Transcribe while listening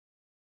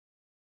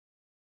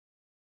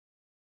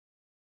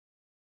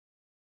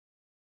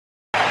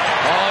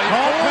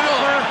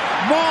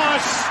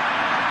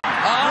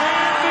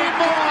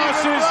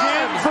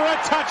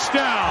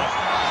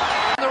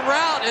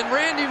route, and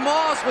Randy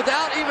Moss,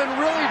 without even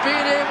really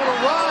being able to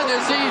run,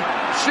 as he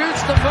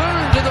shoots the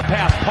moon to the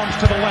pass, pumps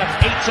to the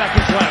left, 8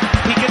 seconds left.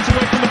 He gets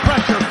away from the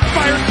pressure,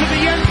 fires to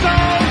the end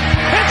zone.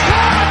 It's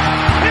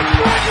caught! It's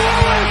Greg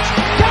Lewis!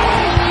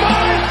 Oh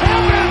my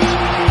heavens!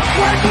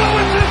 Greg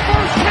Lewis's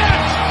first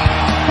catch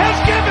has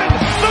given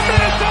the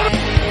Minnesota.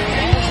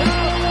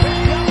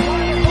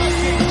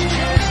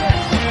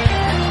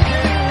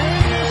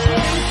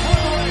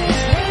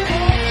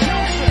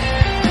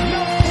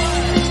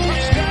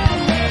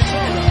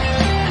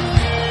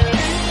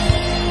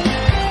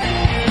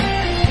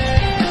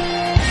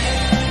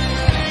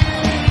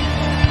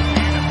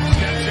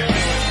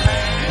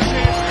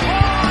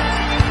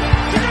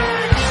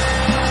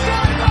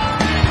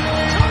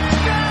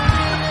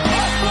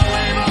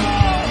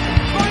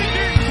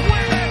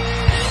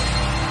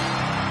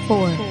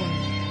 Four,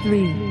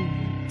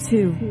 3,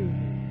 2,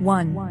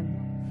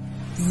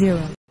 1,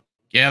 0.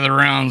 Gather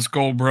round,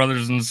 Skull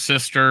brothers and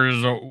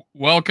sisters.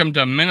 Welcome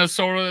to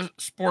Minnesota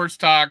Sports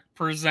Talk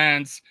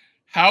presents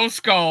House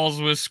Calls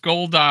with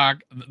Skull Doc.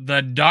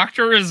 The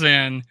doctor is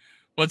in.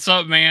 What's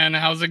up, man?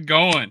 How's it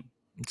going?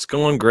 It's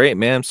going great,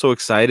 man. I'm so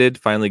excited.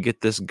 Finally get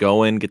this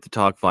going, get to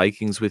talk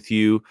Vikings with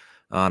you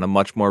on a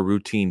much more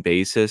routine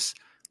basis.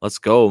 Let's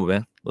go,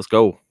 man. Let's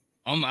go.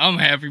 I'm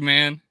happy,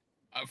 man.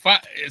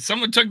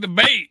 Someone took the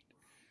bait.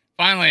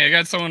 Finally, I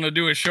got someone to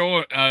do a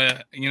show,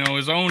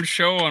 his own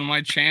show on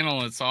my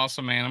channel. It's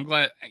awesome, man. I'm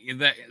glad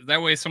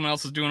that way someone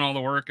else is doing all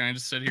the work and I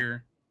just sit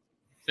here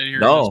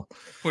no.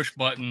 just push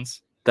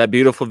buttons. That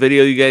beautiful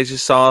video you guys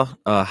just saw,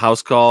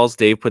 House Calls,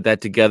 Dave put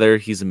that together.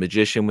 He's a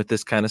magician with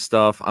this kind of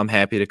stuff. I'm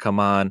happy to come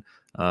on,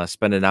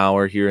 spend an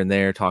hour here and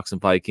there, talk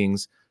some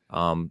Vikings,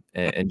 and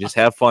just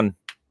have fun.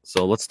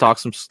 So let's talk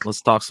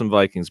some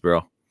Vikings,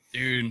 bro.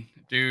 Dude.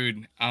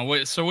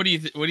 What do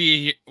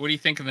you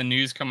think of the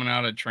news coming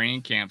out of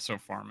training camp so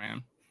far,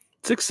 man?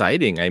 It's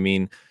exciting. I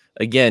mean,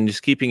 again,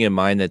 just keeping in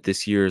mind that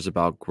this year is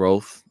about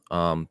growth.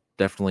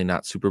 Definitely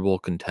not Super Bowl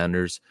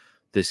contenders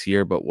this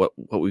year, but what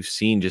we've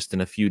seen just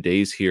in a few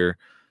days here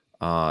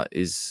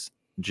is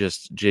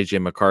just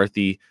JJ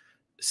McCarthy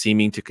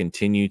seeming to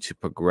continue to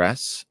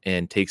progress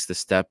and taking the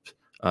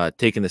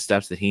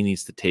steps that he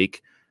needs to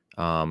take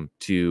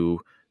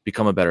to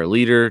become a better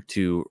leader,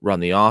 to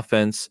run the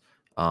offense.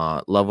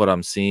 Love what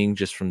I'm seeing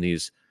just from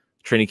these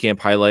training camp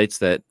highlights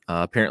that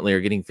apparently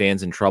are getting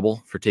fans in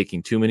trouble for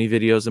taking too many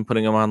videos and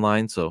putting them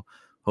online. So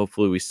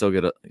hopefully we still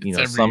get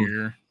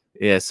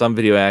some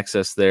video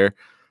access there.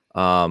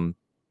 And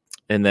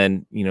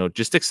then,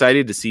 just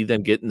excited to see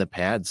them get in the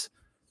pads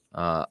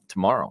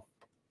tomorrow.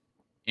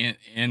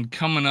 And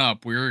coming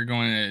up, we're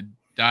going to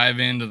dive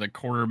into the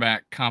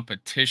quarterback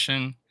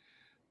competition,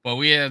 but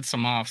we had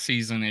some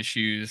off-season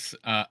issues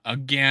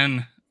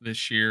again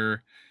this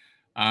year.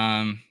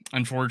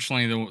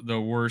 Unfortunately,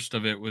 the worst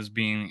of it was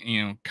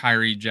being,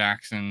 Kyrie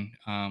Jackson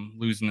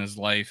losing his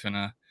life in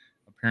a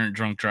apparent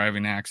drunk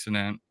driving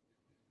accident.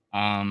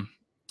 I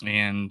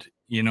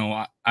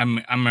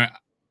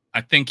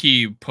think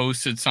he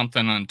posted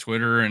something on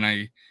Twitter, and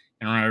I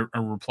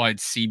replied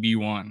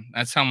CB1.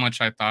 That's how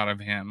much I thought of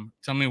him.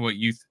 Tell me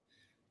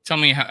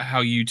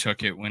how you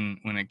took it when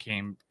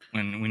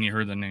you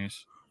heard the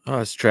news. Oh,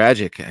 it's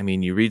tragic. I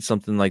mean, you read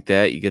something like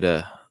that, you get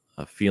a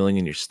feeling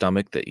in your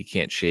stomach that you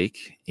can't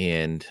shake,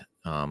 and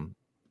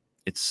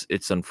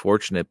it's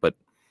unfortunate, but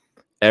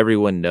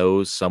everyone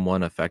knows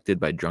someone affected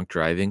by drunk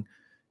driving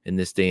in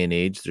this day and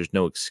age. There's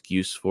no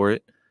excuse for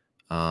it.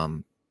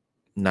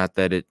 Not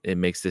that it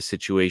makes this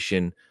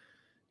situation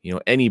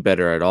any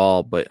better at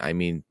all, but I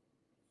mean,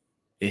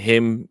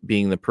 him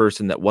being the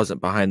person that wasn't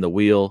behind the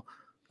wheel,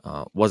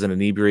 wasn't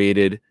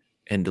inebriated,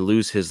 and to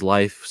lose his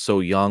life so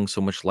young,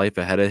 so much life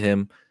ahead of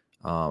him,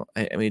 I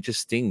mean, it just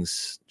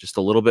stings just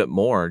a little bit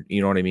more.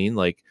 You know what I mean?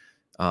 Like,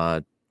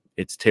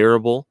 it's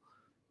terrible,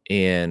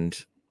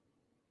 and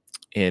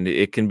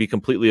it can be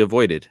completely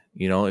avoided.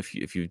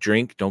 If you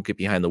drink, don't get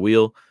behind the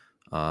wheel.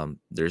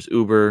 There's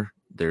Uber,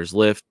 there's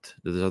Lyft,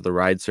 there's other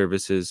ride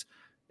services.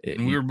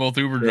 And we were both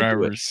Uber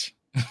drivers.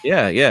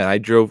 Yeah. I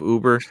drove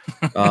Uber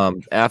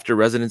after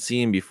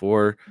residency and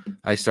before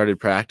I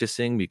started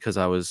practicing because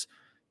I was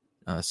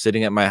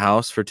sitting at my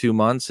house for 2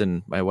 months,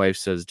 and my wife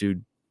says,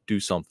 "Dude, do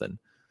something."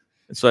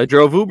 And so I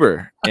drove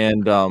Uber,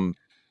 and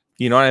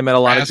I met a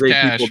lot of great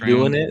people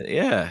doing it.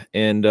 Yeah,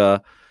 and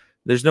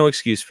there's no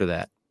excuse for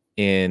that.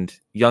 And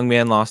young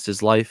man lost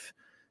his life.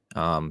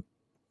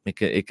 It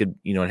could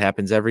it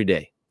happens every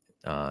day,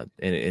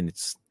 and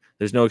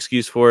there's no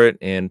excuse for it.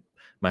 And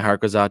my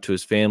heart goes out to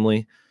his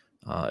family.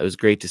 It was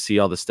great to see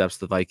all the steps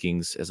the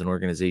Vikings as an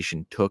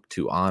organization took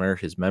to honor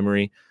his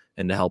memory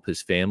and to help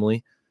his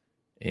family.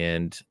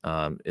 And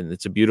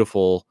it's a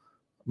beautiful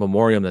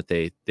memoriam that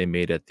they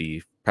made at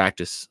the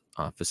practice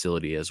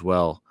facility as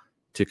well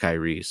to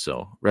Kyrie.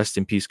 So rest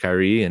in peace,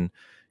 Kyrie. And,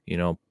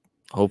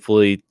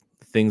 hopefully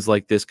things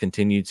like this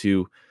continue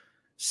to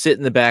sit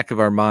in the back of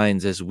our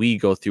minds as we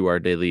go through our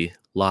daily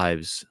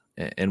lives.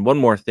 And one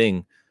more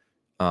thing,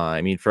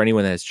 for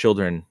anyone that has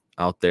children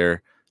out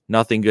there,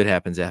 nothing good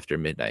happens after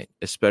midnight,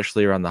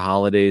 especially around the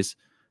holidays.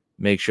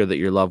 make sure that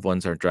your loved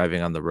ones aren't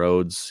driving on the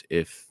roads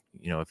if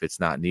it's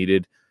not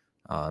needed.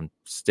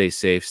 Stay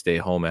safe, stay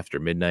home after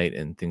midnight,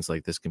 and things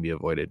like this can be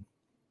avoided.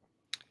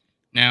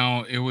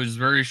 Now, it was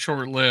very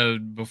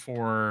short-lived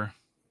before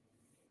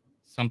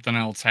something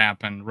else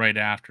happened right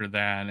after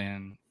that.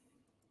 And,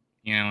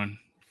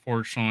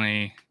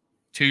 unfortunately,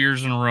 2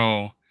 years in a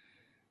row,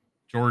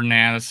 Jordan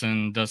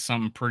Addison does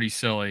something pretty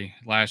silly.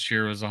 Last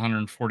year was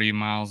 140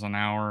 miles an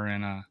hour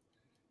and,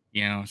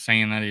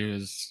 saying that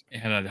he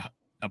had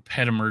a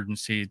pet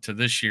emergency. To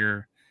this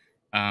year,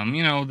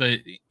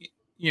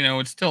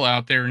 it's still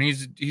out there, and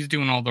he's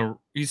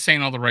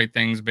saying all the right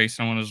things based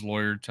on what his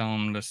lawyer tell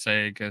him to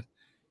say.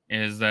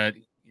 Is that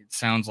it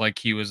sounds like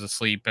he was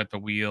asleep at the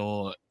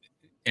wheel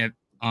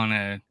on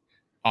a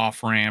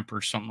off ramp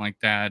or something like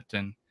that.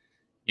 And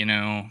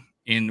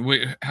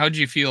how'd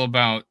you feel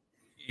about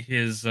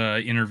his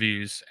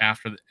interviews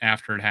after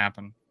it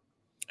happened?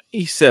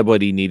 He said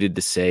what he needed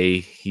to say.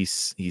 He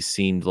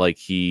seemed like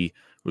he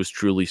was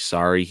truly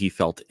sorry. He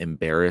felt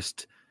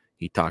embarrassed.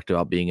 He talked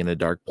about being in a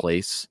dark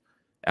place.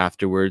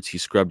 Afterwards, he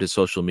scrubbed his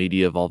social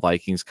media of all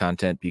Vikings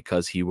content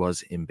because he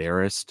was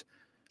embarrassed.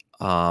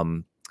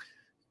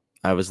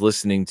 I was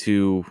listening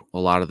to a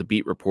lot of the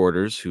beat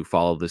reporters who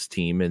follow this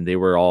team, and they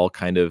were all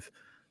kind of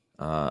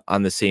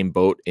on the same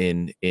boat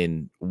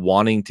in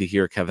wanting to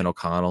hear Kevin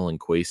O'Connell and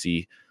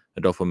Kwesi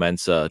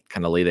Adolfo-Mensah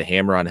kind of lay the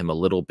hammer on him a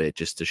little bit,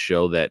 just to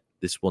show that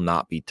this will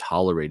not be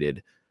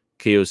tolerated.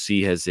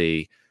 KOC has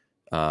a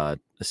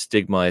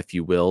stigma, if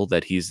you will,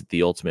 that he's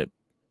the ultimate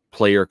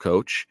player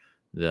coach,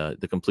 the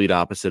complete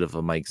opposite of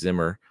a Mike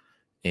Zimmer.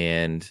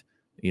 And,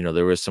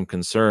 there was some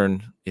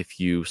concern, if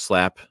you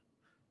slap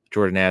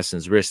Jordan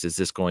Addison's wrist, is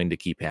this going to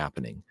keep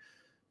happening?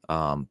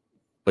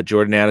 But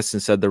Jordan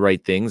Addison said the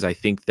right things. I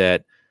think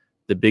that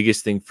the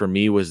biggest thing for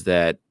me was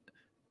that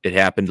it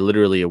happened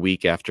literally a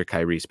week after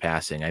Kyrie's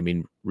passing. I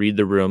mean, read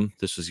the room.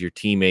 This was your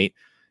teammate.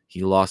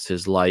 He lost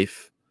his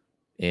life.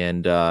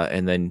 And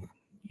then,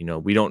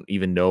 we don't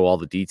even know all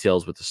the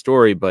details with the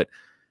story, but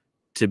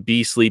to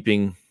be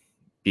sleeping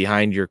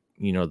behind your,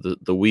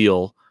 the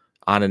wheel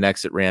on an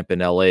exit ramp in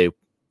LA,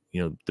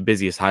 the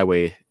busiest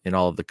highway in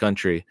all of the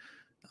country,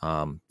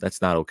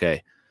 that's not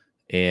okay.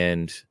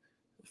 And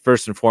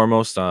first and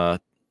foremost,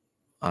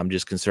 I'm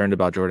just concerned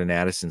about Jordan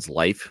Addison's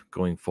life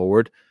going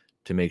forward,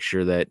 to make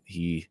sure that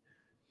he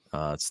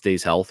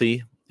stays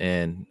healthy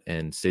and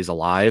stays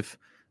alive.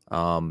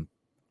 And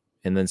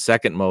then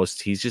second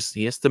most, he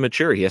has to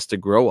mature. He has to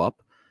grow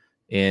up,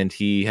 and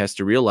he has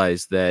to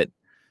realize that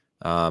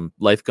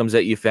life comes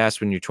at you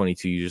fast when you're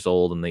 22 years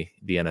old in the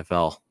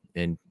NFL,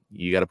 and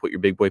you got to put your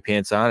big boy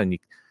pants on, and you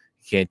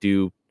can't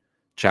do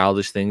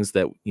childish things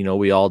that,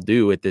 we all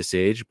do at this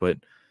age. But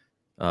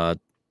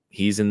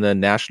he's in the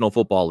National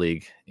Football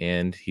League,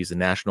 and he's a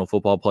national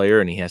football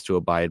player, and he has to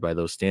abide by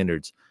those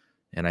standards.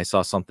 And I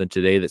saw something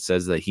today that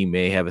says that he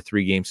may have a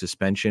 3-game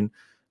suspension.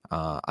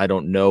 I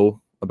don't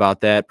know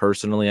about that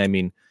personally. I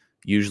mean,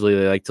 usually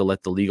they like to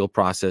let the legal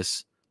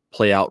process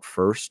play out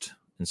first.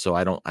 And so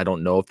I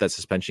don't know if that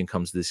suspension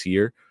comes this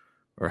year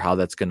or how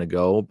that's going to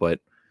go. But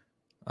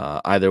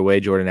either way,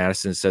 Jordan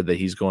Addison said that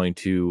he's going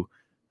to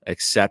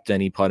accept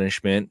any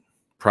punishment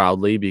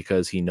proudly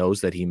because he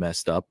knows that he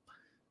messed up.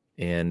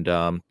 And,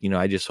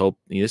 I just hope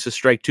this is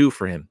strike 2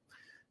 for him.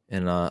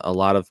 And a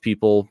lot of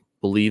people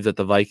believe that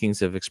the Vikings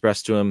have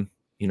expressed to him,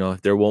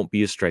 if there won't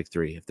be a strike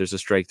 3, if there's a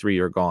strike 3,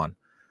 you're gone.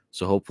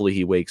 So hopefully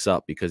he wakes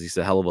up, because he's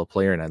a hell of a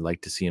player, and I'd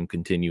like to see him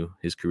continue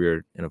his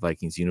career in a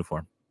Vikings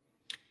uniform.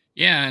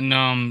 Yeah.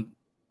 And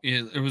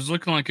it was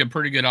looking like a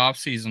pretty good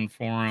offseason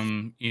for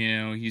him.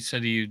 He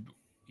said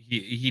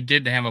he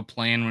did have a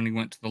plan when he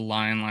went to the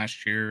line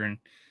last year, and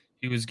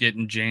he was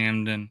getting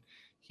jammed, and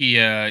he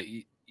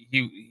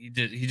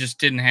just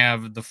didn't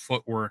have the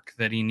footwork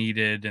that he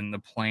needed and the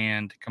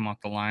plan to come off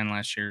the line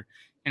last year.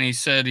 And he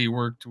said he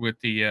worked with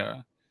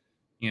the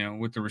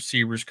with the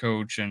receivers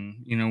coach, and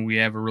we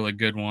have a really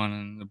good one,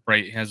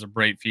 and has a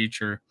bright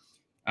future.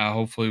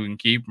 Hopefully we can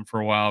keep him for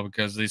a while,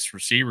 because this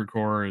receiver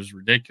core is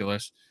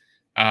ridiculous.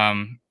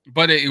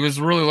 But it was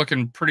really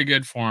looking pretty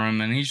good for him,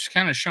 and he's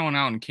kind of showing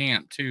out in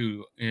camp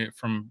too,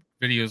 from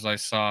videos I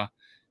saw.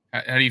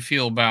 How do you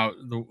feel about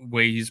the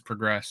way he's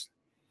progressed?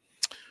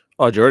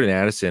 Oh, Jordan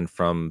Addison,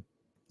 from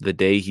the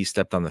day he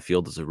stepped on the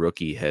field as a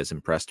rookie, has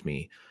impressed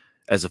me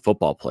as a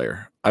football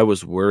player. I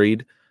was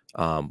worried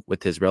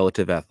with his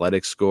relative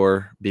athletic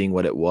score being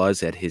what it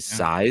was at his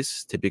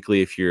size.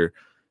 Typically, if you're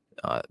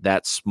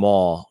that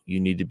small, you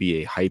need to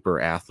be a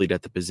hyper athlete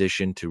at the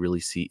position to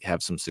really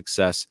have some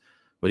success.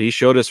 But he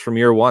showed us from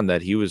year one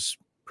that he was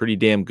pretty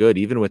damn good.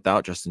 Even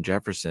without Justin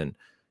Jefferson,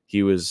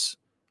 he was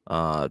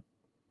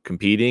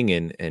competing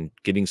and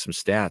getting some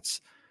stats.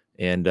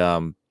 And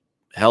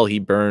hell, he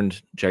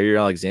burned Jair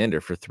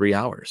Alexander for 3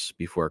 hours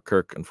before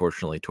Kirk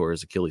unfortunately tore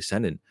his Achilles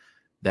tendon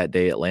that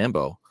day at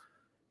Lambeau.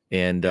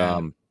 And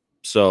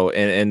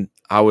and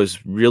I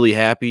was really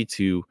happy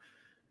to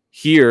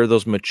hear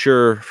those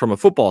mature, from a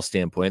football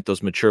standpoint,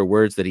 those mature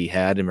words that he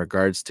had in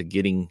regards to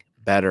getting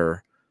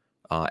better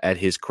at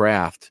his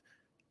craft.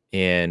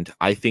 And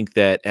I think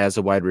that as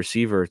a wide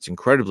receiver, it's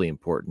incredibly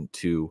important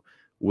to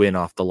win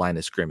off the line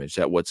of scrimmage.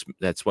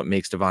 That's what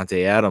makes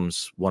Devontae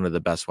Adams one of the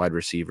best wide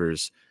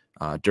receivers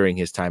during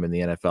his time in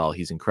the NFL.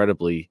 He's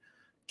incredibly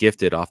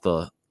gifted off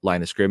the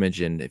line of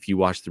scrimmage. And if you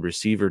watch the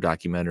receiver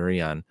documentary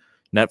on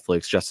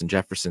Netflix, Justin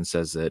Jefferson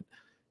says that,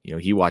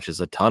 he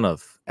watches a ton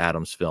of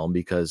Adams film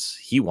because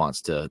he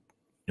wants to,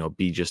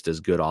 be just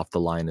as good off the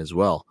line as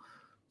well.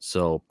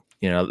 So,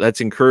 that's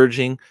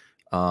encouraging.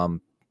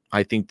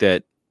 I think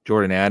that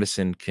Jordan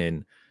Addison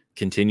can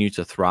continue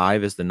to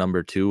thrive as the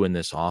number 2 in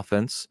this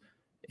offense.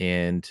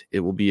 And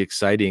it will be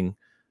exciting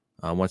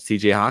once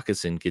TJ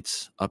Hawkinson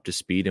gets up to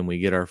speed and we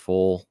get our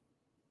full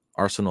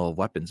arsenal of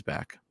weapons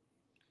back.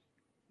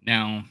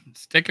 Now,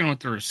 sticking with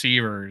the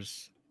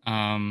receivers,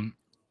 I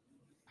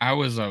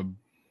was a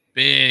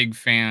big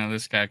fan of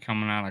this guy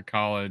coming out of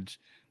college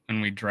when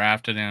we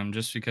drafted him,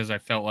 just because I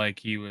felt like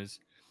he was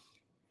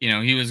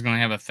going to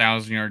have a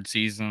 1,000-yard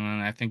season,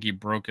 and I think he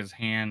broke his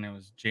hand. It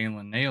was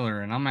Jalen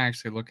Naylor, and I'm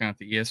actually looking at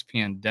the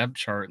ESPN depth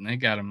chart, and they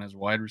got him as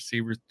wide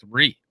receiver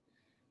 3.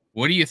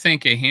 What do you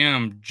think of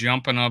him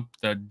jumping up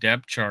the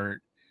depth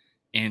chart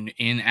and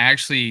in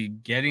actually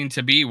getting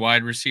to be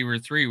wide receiver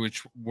 3,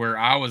 where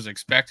I was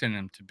expecting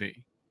him to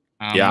be?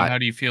 How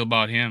do you feel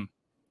about him?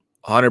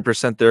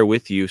 100% there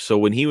with you. So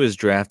when he was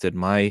drafted,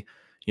 my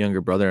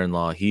younger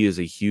brother-in-law, he is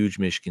a huge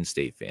Michigan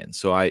State fan.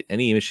 So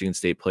any Michigan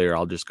State player,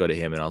 I'll just go to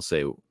him and I'll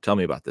say, tell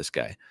me about this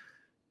guy.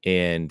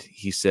 And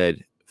he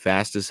said,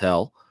 fast as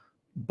hell,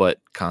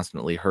 but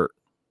constantly hurt.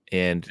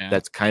 And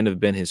that's kind of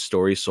been his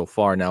story so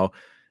far. Now,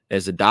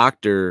 as a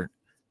doctor,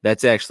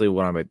 that's actually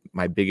one of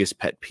my biggest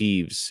pet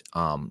peeves,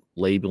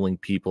 labeling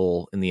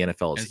people in the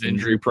NFL as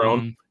injury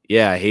prone.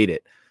 Yeah, I hate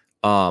it.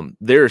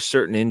 There are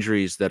certain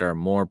injuries that are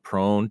more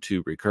prone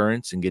to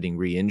recurrence and getting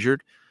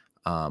re-injured.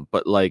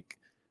 But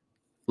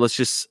let's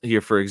just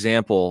here, for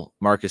example,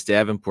 Marcus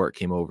Davenport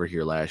came over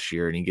here last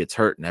year and he gets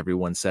hurt and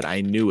everyone said,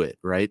 I knew it,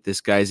 right?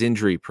 This guy's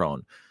injury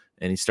prone.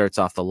 And he starts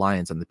off the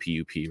Lions on the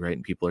PUP, right?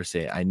 And people are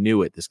saying, I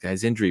knew it. This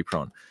guy's injury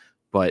prone.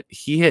 But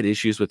he had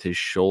issues with his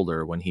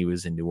shoulder when he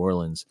was in New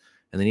Orleans.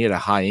 And then he had a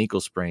high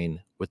ankle sprain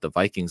with the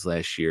Vikings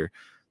last year.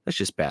 That's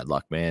just bad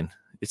luck, man.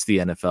 It's the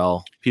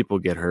NFL. People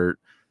get hurt.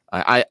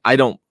 I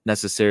don't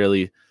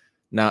necessarily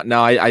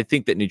now I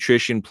think that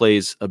nutrition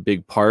plays a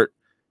big part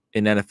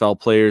in NFL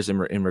players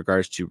in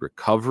regards to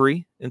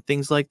recovery and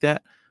things like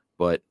that.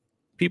 But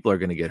people are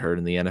going to get hurt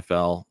in the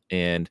NFL.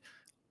 And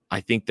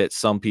I think that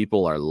some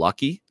people are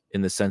lucky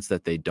in the sense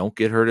that they don't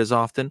get hurt as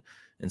often.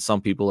 And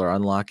some people are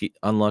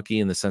unlucky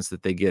in the sense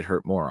that they get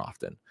hurt more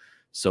often.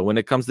 So when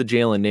it comes to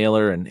Jalen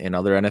Naylor and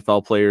other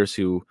NFL players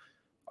who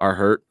are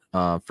hurt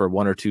for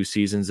 1 or 2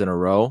 seasons in a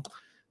row,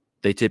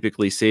 they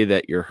typically say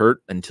that you're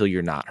hurt until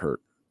you're not hurt.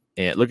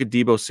 And look at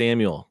Deebo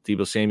Samuel.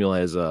 Deebo Samuel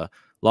has a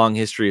long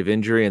history of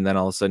injury, and then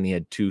all of a sudden he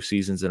had 2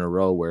 seasons in a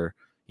row where,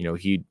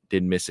 he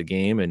did miss a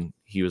game and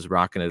he was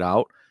rocking it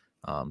out.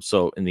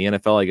 So in the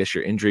NFL, I guess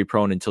you're injury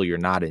prone until you're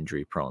not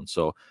injury prone.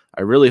 So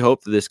I really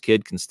hope that this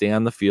kid can stay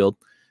on the field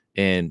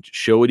and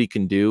show what he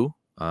can do.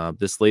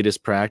 This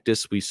latest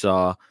practice, we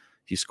saw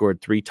he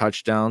scored 3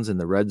 touchdowns in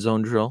the red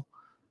zone drill.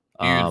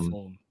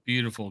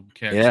 Beautiful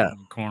catch in the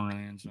corner of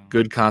the end zone.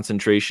 Good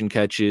concentration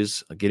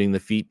catches, getting the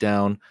feet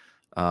down,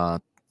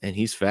 and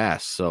he's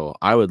fast. So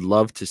I would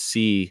love to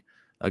see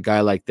a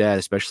guy like that,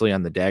 especially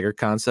on the dagger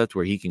concept,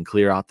 where he can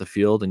clear out the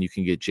field and you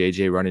can get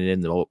JJ running in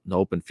the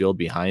open field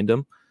behind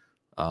him.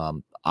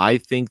 I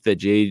think that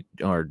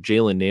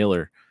Jalen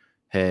Naylor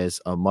has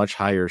a much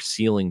higher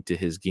ceiling to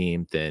his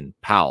game than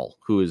Powell,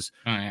 who is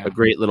a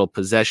great little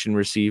possession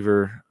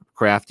receiver,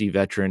 crafty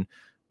veteran,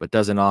 but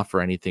doesn't offer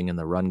anything in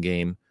the run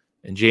game.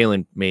 And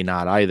Jalen may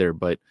not either,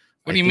 but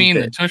what do you mean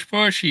the tush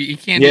push? He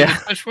can't do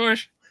the tush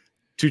push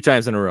 2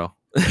 times in a row.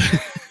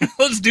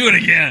 Let's do it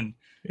again.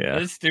 Yeah,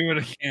 let's do it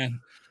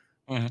again.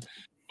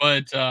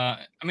 But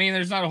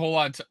there's not a whole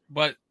lot.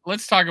 But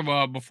let's talk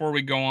about, before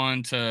we go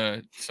on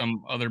to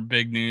some other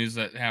big news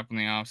that happened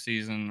in the off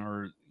season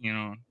or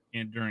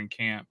during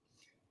camp.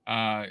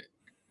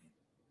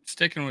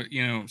 Sticking on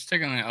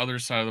the other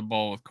side of the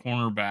ball with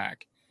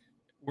cornerback.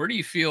 Where do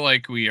you feel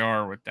like we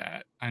are with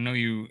that? I know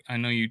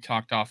you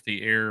talked off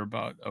the air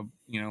about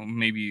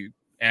maybe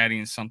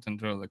adding something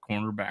to the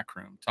cornerback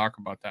room. Talk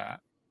about that.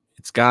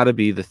 It's got to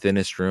be the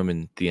thinnest room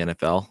in the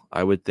NFL,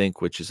 I would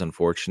think, which is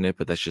unfortunate,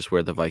 but that's just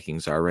where the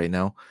Vikings are right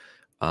now.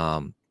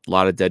 A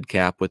lot of dead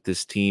cap with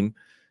this team,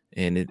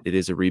 and it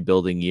is a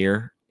rebuilding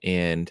year.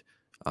 And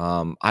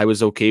I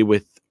was okay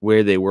with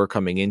where they were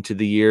coming into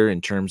the year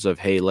in terms of,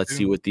 hey, let's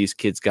see what these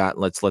kids got.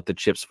 Let's let the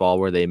chips fall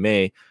where they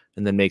may,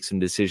 and then make some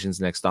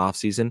decisions next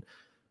offseason.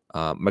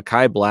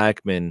 Mekhi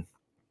Blackmon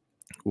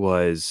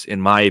was, in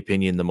my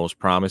opinion, the most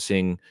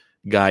promising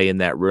guy in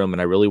that room,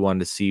 and I really wanted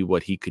to see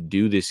what he could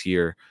do this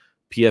year.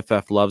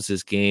 PFF loves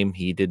his game.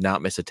 He did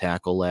not miss a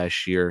tackle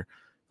last year.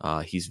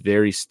 He's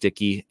very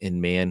sticky in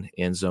man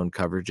and zone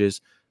coverages.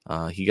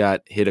 He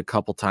got hit a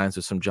couple times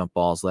with some jump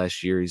balls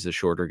last year. He's a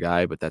shorter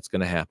guy, but that's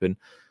going to happen.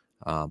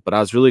 But I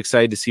was really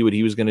excited to see what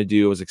he was going to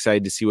do. I was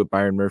excited to see what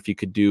Byron Murphy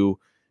could do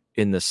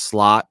in the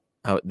slot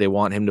they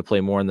want him to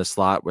play more in the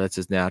slot where that's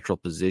his natural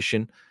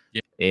position.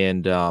 Yeah.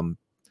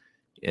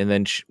 And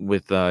then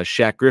with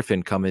Shaq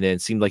Griffin coming in,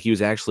 seemed like he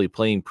was actually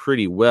playing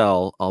pretty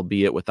well,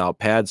 albeit without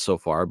pads so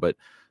far.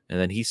 And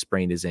then he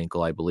sprained his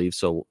ankle, I believe.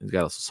 So he's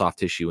got a soft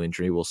tissue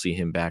injury. We'll see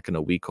him back in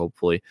a week,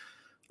 hopefully.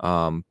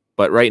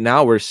 But right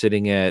now we're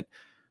sitting at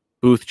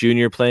Booth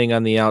Jr. playing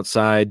on the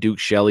outside, Duke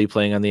Shelley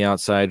playing on the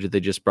outside that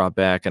they just brought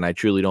back. And I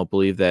truly don't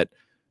believe that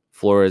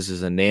Flores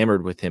is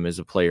enamored with him as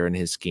a player in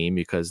his scheme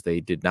because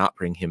they did not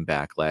bring him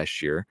back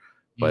last year.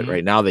 But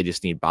right now they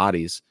just need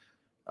bodies.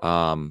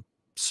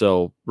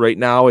 So right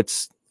now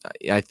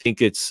I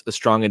think it's a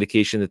strong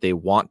indication that they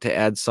want to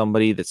add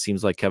somebody. That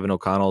seems like Kevin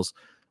O'Connell's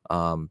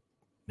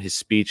his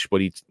speech,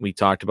 we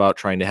talked about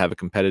trying to have a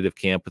competitive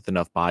camp with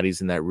enough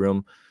bodies in that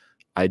room.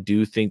 I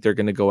do think they're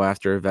going to go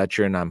after a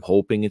veteran. I'm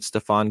hoping it's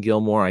Stephon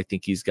Gilmore. I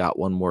think he's got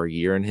one more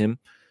year in him.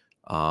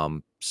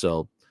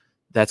 So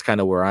that's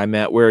kind of where I'm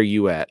at. Where are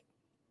you at?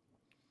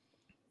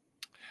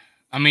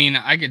 I mean,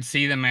 I could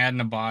see them adding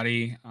a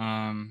body.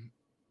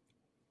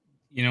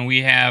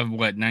 We have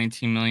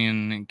 19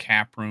 million in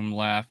cap room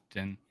left,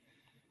 and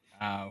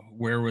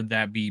where would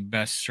that be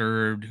best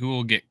served? Who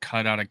will get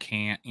cut out of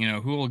camp?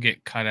 Who will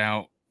get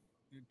cut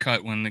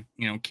when the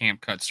camp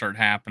cuts start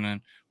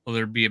happening? Will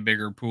there be a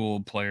bigger pool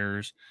of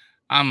players?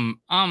 I'm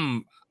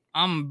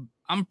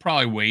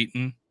probably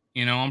waiting.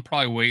 I'm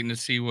probably waiting to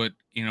see what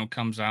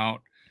comes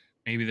out.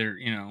 Maybe they're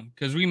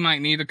because we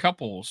might need a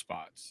couple of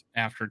spots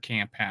after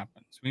camp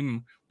happens.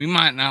 We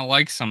might not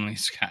like some of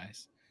these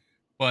guys,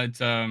 but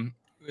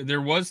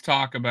there was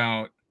talk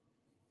about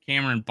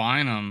Cameron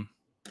Bynum.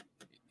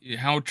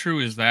 How true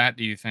is that,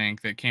 do you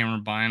think, that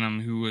Cameron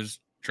Bynum, who was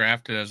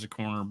drafted as a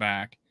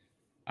cornerback,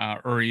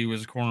 or he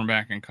was a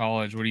cornerback in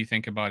college, what do you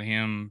think about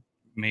him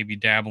maybe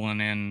dabbling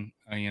in,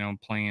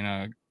 playing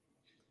a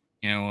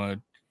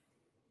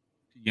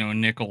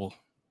nickel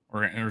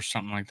or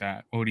something like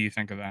that? What do you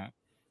think of that?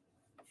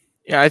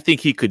 Yeah, I think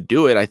he could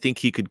do it. I think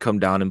he could come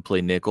down and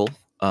play nickel.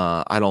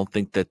 I don't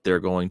think that they're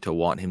going to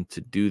want him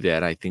to do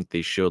that. I think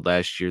they showed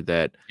last year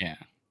that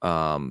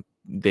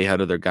they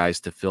had other guys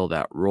to fill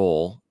that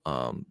role.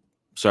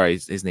 Sorry,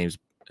 his name's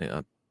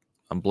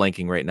I'm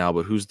blanking right now,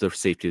 but who's the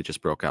safety that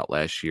just broke out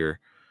last year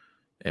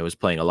and was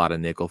playing a lot of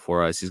nickel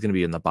for us? He's going to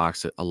be in the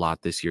box a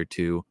lot this year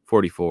too.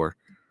 44.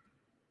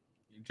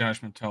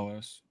 Josh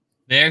Metellus.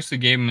 They actually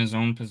gave him his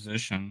own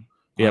position.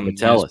 Yeah,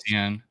 Metellus.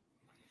 ESPN.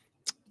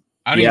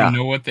 I don't even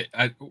know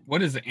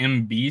what does the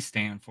MB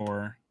stand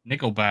for?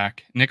 Nickelback.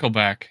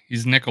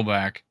 He's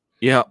Nickelback.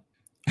 Yeah.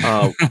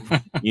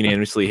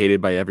 Unanimously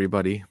hated by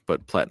everybody,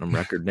 but platinum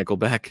record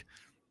Nickelback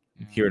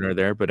here and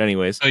there. But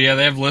anyways. So yeah,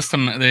 they have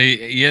listed him.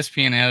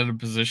 ESPN added a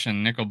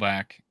position,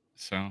 Nickelback.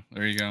 So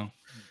there you go.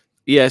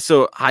 Yeah,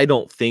 so I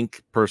don't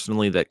think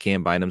personally that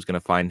Cam Bynum's going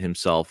to find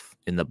himself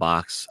in the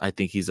box. I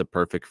think he's a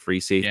perfect free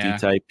safety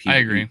type. I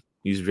agree.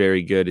 He's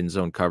very good in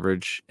zone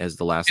coverage as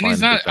the last line.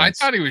 He's not. I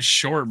thought he was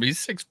short, but he's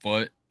 6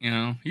 foot.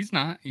 He's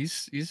not.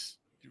 He's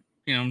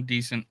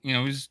decent.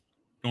 He's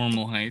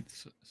normal height,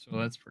 so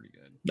that's pretty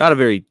good. Not a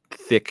very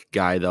thick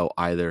guy though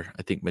either.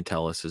 I think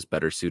Metellus is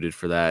better suited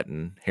for that,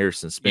 and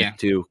Harrison Smith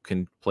too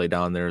can play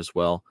down there as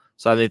well.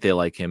 So I think they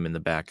like him in the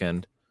back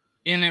end.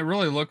 And it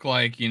really looked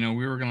like we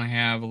were going to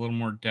have a little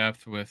more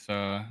depth with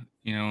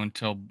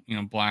until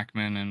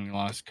Blackman and we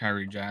lost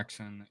Kyrie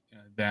Jackson.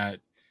 That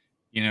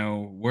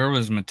where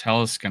was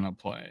Metellus going to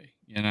play?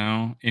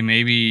 It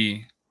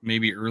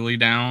maybe early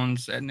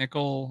downs at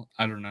nickel.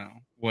 I don't know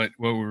what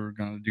we were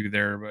going to do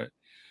there, but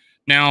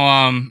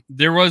now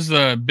there was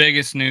the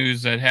biggest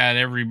news that had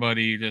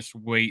everybody just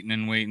waiting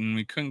and waiting.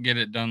 We couldn't get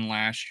it done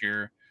last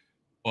year,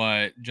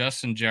 but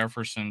Justin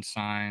Jefferson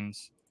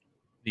signs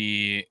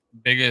the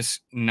biggest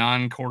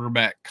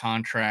non-quarterback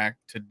contract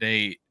to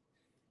date.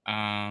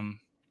 I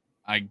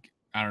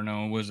don't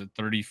know, was it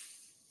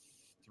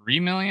 33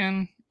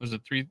 million? Was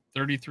it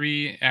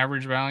 33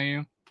 average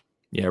value?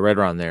 Yeah, right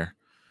around there.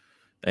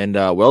 And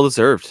well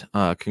deserved.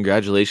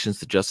 Congratulations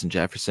to Justin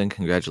Jefferson.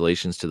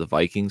 Congratulations to the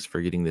Vikings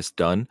for getting this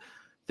done.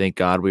 Thank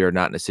God we are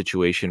not in a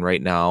situation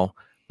right now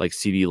like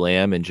CeeDee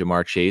Lamb and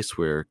Jamar Chase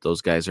where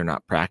those guys are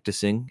not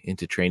practicing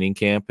into training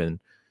camp. And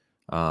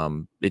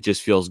it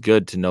just feels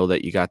good to know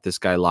that you got this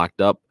guy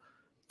locked up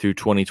through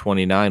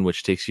 2029,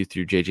 which takes you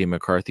through JJ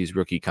McCarthy's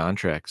rookie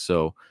contract.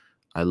 So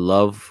I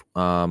love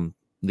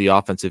the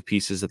offensive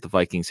pieces that the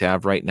Vikings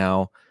have right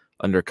now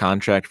under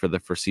contract for the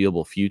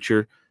foreseeable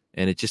future.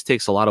 And it just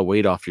takes a lot of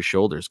weight off your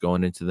shoulders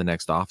going into the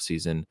next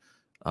offseason.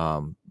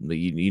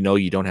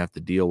 You don't have to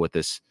deal with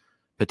this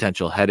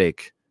potential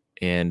headache.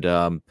 And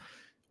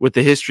with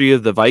the history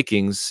of the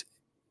Vikings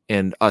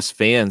and us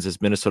fans as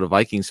Minnesota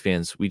Vikings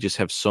fans, we just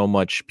have so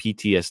much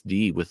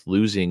PTSD with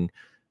losing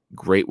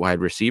great wide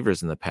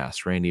receivers in the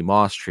past. Randy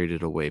Moss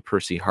traded away.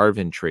 Percy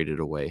Harvin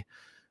traded away.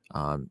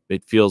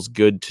 It feels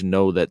good to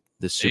know that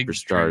the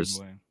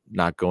superstar's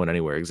not going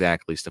anywhere.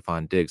 Exactly,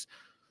 Stephon Diggs.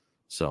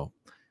 So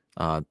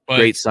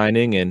great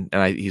signing, and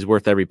he's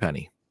worth every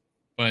penny.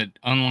 But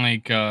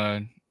unlike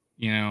when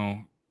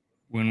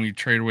we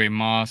trade away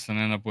Moss and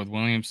end up with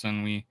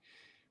Williamson, we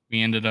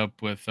we ended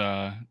up with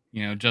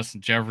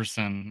Justin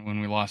Jefferson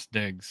when we lost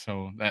Diggs,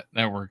 so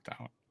that worked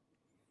out.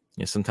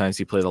 Yeah, sometimes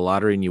you play the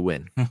lottery and you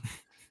win.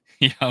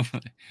 Yeah,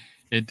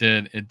 it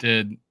did.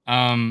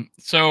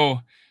 So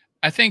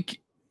I think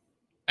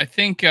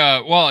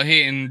well,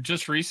 hey, and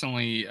just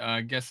recently,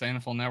 I guess the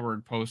NFL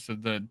Network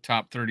posted the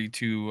top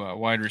 32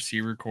 wide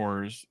receiver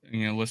cores,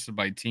 listed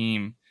by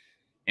team,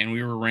 and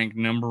we were ranked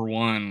number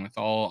 1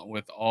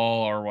 with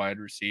all our wide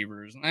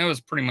receivers, and that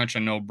was pretty much a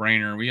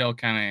no-brainer. We all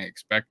kind of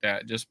expect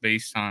that just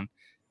based on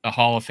the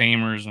Hall of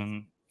Famers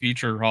and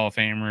future Hall of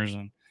Famers,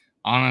 and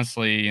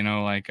honestly, you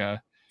know,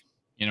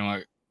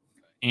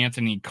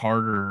 Anthony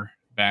Carter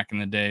back in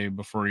the day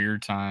before your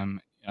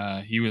time.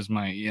 He was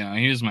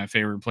my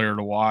favorite player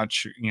to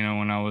watch,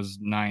 when I was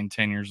 9,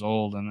 10 years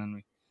old. And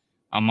then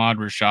Ahmad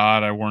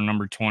Rashad, I wore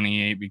number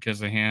 28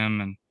 because of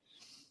him. And,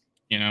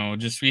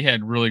 just we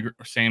had really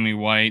Sammy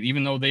White,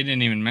 even though they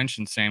didn't even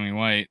mention Sammy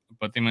White,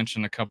 but they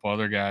mentioned a couple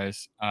other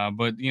guys.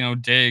 But,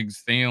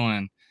 Diggs,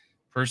 Thielen,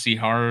 Percy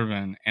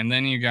Harvin, and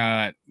then you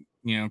got,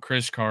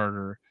 Chris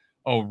Carter.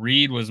 Oh,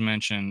 Reed was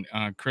mentioned.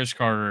 Chris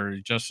Carter,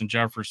 Justin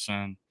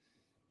Jefferson,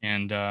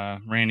 and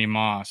Randy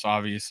Moss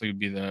obviously would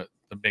be the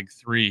big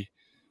 3.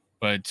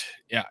 But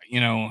yeah,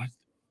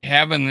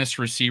 having this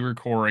receiver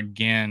core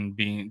again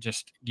being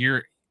just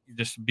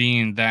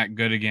being that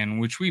good again,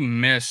 which we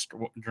missed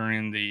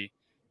during the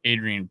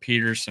Adrian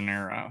Peterson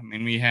era. I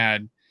mean, we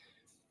had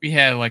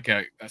like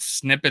a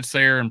snippets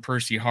there in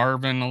Percy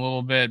Harvin a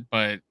little bit,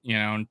 but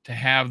to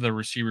have the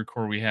receiver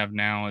core we have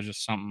now is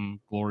just something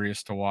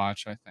glorious to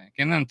watch, I think.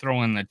 And then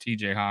throw in the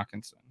TJ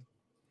Hawkinson.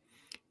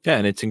 Yeah,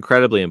 and it's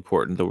incredibly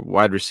important. The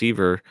wide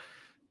receiver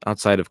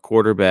outside of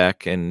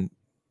quarterback and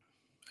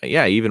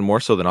yeah, even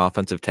more so than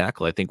offensive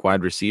tackle. I think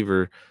wide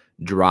receiver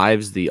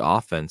drives the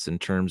offense in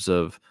terms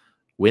of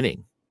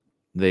winning.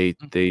 They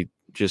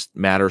just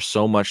matter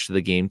so much to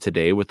the game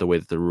today with the way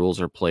that the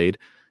rules are played,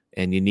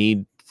 and you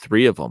need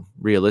 3 of them.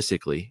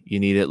 Realistically, you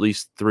need at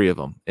least 3 of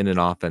them in an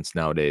offense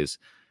nowadays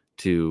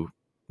to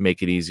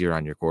make it easier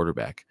on your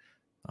quarterback.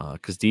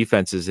 Because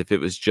defenses, if it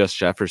was just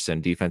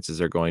Jefferson,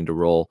 defenses are going to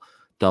roll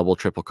double,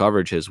 triple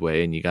coverage his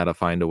way, and you got to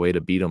find a way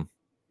to beat them.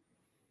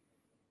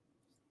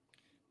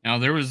 Now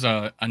there was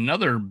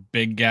another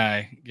big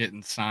guy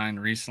getting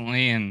signed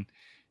recently, and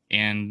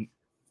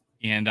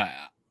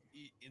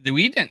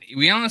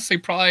we honestly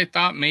probably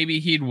thought maybe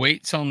he'd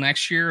wait till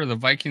next year, or the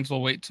Vikings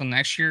will wait till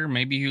next year.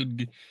 Maybe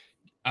he'd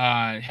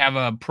have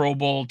a Pro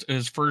Bowl,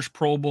 his first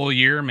Pro Bowl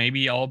year,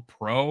 maybe all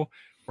pro,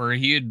 where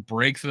he'd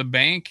break the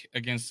bank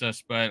against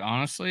us. But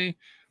honestly,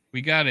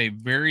 we got a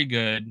very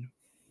good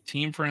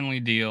team friendly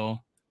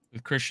deal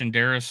with Christian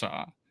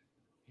Darrisaw.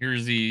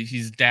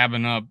 He's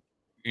dabbing up,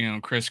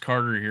 Chris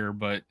Carter here,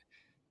 but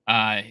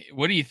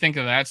what do you think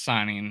of that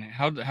signing?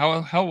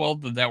 How well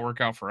did that work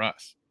out for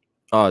us?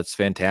 Oh, it's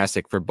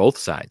fantastic for both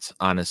sides,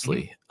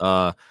 honestly.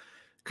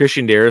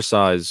 Christian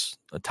Darrisaw is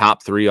a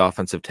top 3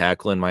 offensive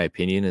tackle, in my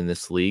opinion, in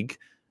this league,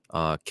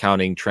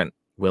 counting Trent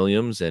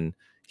Williams, and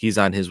he's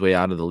on his way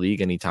out of the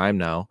league anytime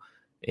now.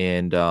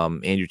 And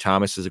Andrew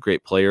Thomas is a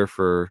great player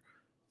for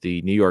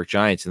the New York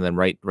Giants, and then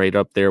right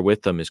up there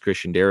with them is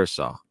Christian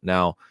Darrisaw.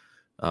 Now,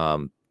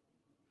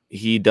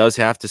 he does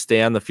have to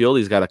stay on the field.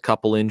 He's got a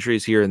couple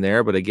injuries here and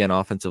there, but again,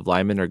 offensive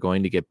linemen are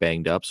going to get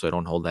banged up, so I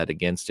don't hold that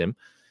against him.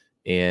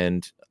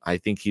 And I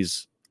think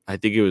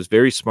it was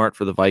very smart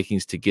for the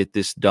Vikings to get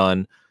this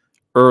done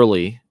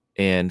early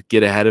and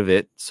get ahead of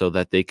it so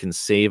that they can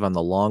save on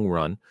the long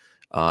run.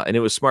 And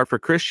it was smart for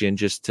Christian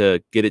just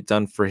to get it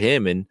done for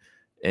him. And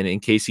in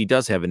case he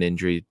does have an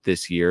injury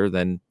this year,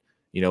 then,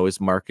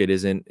 his market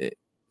isn't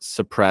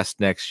suppressed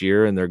next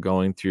year and they're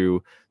going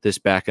through this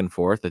back and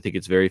forth. I think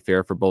it's very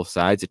fair for both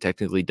sides. It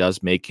technically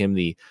does make him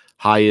the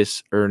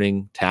highest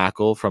earning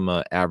tackle from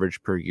an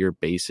average per year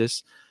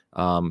basis.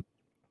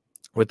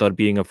 Without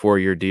being a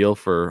 4-year deal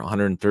for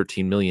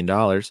 $113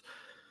 million.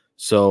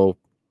 So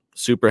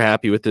super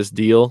happy with this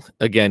deal.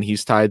 Again,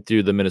 he's tied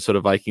through the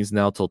Minnesota Vikings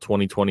now till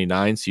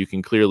 2029. So you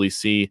can clearly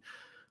see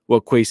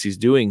what Kwesi's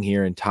doing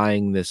here and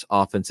tying this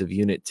offensive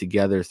unit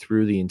together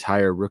through the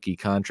entire rookie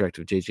contract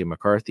of JJ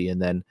McCarthy. And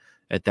then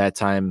at that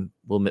time,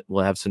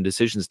 we'll have some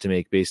decisions to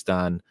make based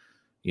on,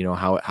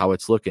 how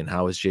it's looking.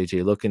 How is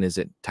JJ looking? Is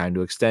it time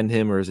to extend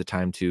him or is it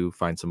time to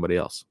find somebody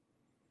else?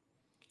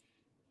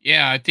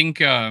 Yeah, I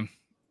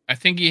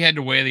think he had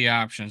to weigh the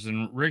options,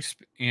 and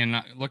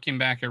looking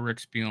back at Rick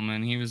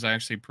Spielman, he was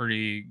actually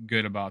pretty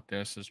good about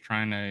this, as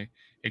trying to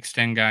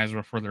extend guys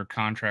before their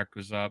contract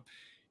was up.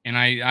 And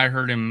I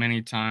heard him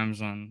many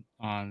times on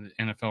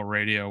NFL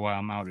radio while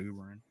I'm out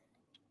Ubering.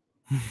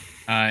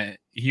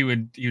 He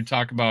would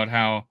talk about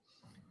how,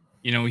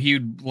 he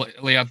would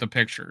lay out the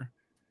picture.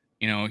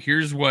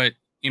 Here's what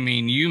you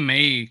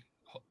may,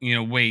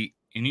 wait,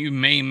 and you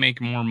may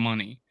make more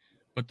money,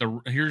 but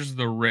here's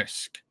the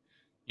risk.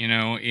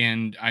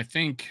 And I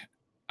think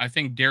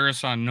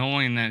Darrisaw,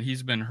 knowing that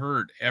he's been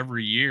hurt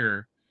every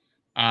year,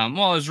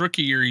 his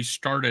rookie year, he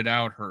started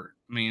out hurt.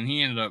 I mean,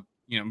 he ended up,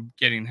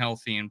 getting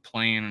healthy and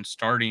playing and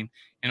starting,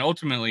 and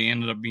ultimately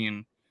ended up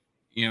being,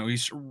 you know,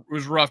 it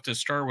was rough to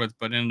start with,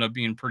 but ended up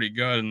being pretty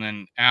good. And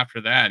then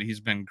after that, he's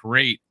been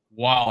great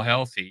while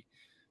healthy.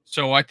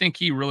 So I think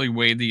he really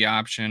weighed the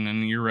option.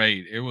 And you're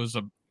right, it was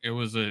a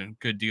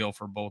good deal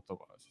for both of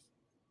us.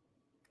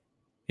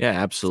 Yeah,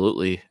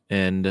 absolutely.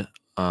 And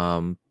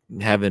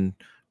having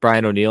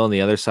Brian O'Neill on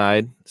the other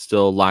side,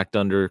 still locked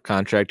under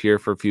contract here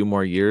for a few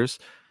more years,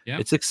 Yeah.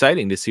 it's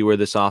exciting to see where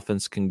this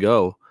offense can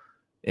go.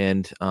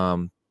 And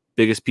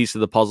biggest piece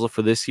of the puzzle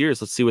for this year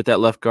is let's see what that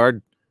left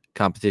guard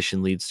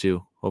competition leads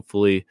to.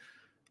 Hopefully,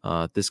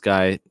 this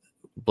guy,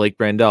 Blake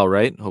Brandel,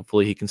 right?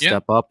 Hopefully he can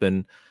step up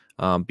and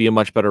be a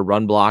much better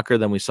run blocker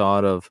than we saw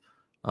out of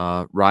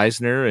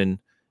Reisner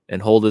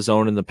and hold his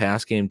own in the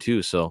pass game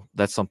too. So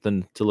that's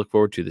something to look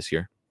forward to this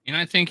year. And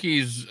I think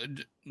he's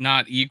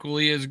not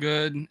equally as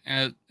good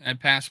at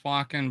pass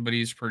blocking, but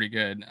he's pretty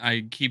good.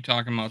 I keep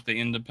talking about the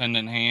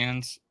independent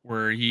hands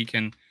where he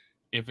can,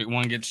 if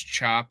one gets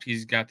chopped,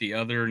 he's got the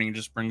other and he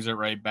just brings it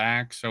right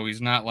back. So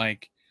he's not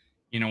like,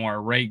 you know,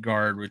 our right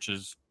guard, which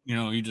is, you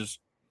know, he just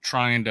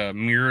trying to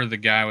mirror the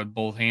guy with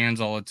both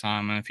hands all the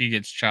time. And if he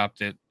gets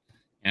chopped,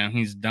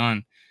 he's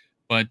done.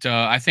 But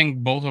I think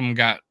both of them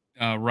got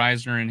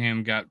Reisner and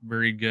him got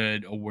very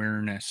good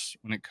awareness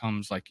when it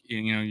comes, like,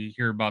 you know, you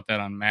hear about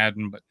that on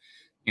Madden, but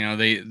you know,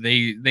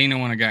 they know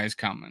when a guy's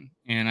coming,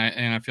 and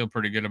I feel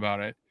pretty good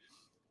about it.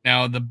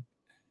 Now the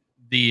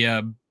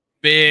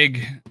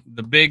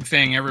big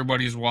thing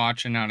everybody's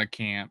watching out of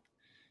camp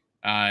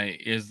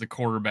is the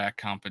quarterback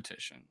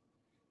competition.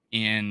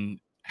 And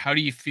how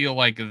do you feel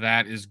like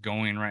that is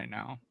going right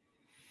now?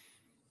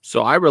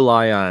 So I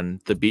rely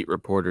on the beat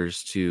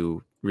reporters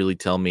to really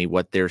tell me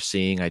what they're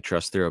seeing. I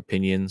trust their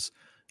opinions.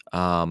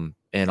 And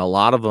a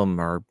lot of them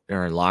are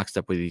in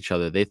lockstep with each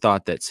other. They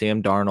thought that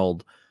Sam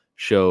Darnold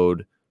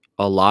showed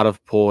a lot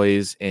of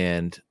poise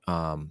and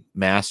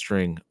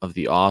mastering of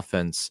the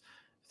offense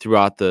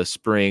throughout the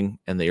spring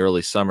and the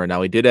early summer.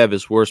 Now, he did have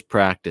his worst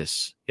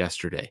practice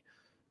yesterday.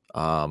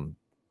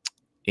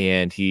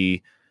 And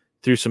he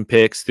threw some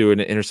picks, threw an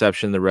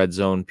interception in the red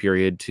zone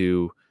period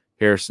to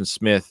Harrison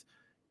Smith.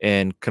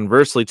 And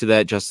conversely to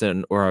that,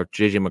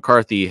 JJ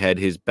McCarthy had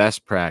his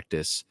best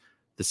practice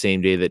the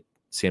same day that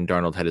Sam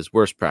Darnold had his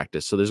worst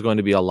practice. So there's going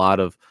to be a lot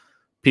of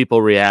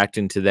people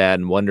reacting to that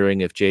and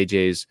wondering if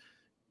JJ's,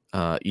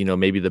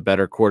 maybe the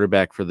better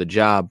quarterback for the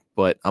job.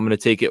 But I'm going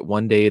to take it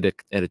one day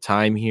at a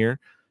time here,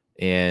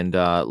 and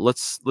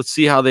let's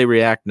see how they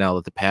react now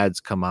that the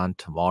pads come on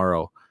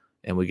tomorrow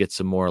and we get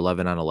some more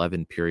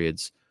 11-on-11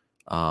 periods.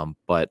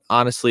 But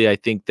honestly, I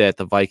think that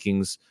the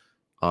Vikings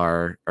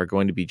are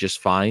going to be just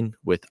fine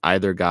with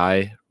either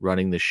guy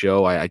running the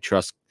show. I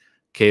trust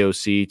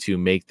KOC to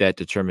make that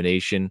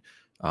determination.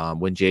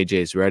 When JJ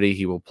is ready,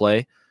 he will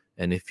play.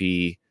 And if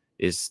he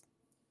is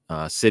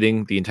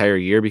sitting the entire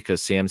year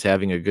because Sam's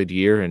having a good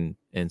year and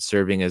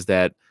serving as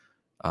that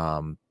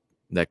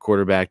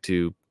quarterback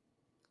to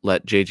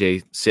let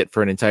JJ sit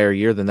for an entire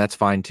year, then that's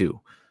fine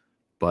too.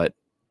 But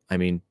I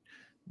mean,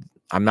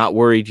 I'm not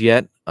worried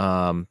yet.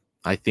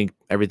 I think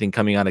everything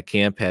coming out of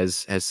camp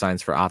has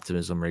signs for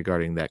optimism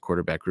regarding that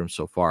quarterback room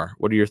so far.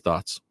 What are your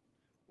thoughts?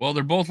 Well,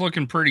 they're both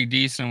looking pretty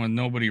decent with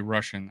nobody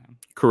rushing them.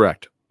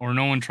 Correct. Or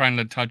no one trying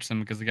to touch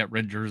them because they got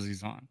red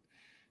jerseys on.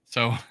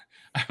 So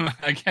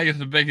I get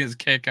the biggest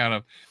kick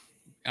out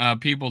of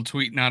people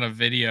tweeting out a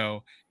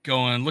video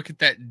going, look at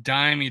that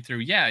dime he threw.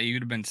 Yeah, he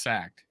would have been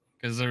sacked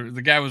because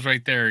the guy was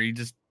right there. He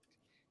just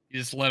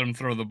let him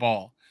throw the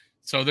ball.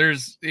 So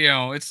there's,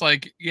 it's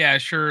like, yeah,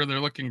 sure, they're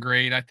looking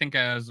great. I think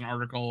I has an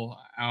article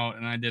out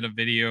and I did a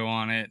video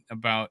on it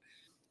about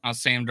how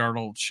Sam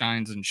Darnold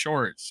shines in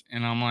shorts.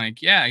 And I'm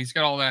like, yeah, he's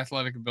got all the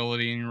athletic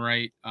ability, and you're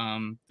right.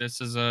 This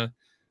is a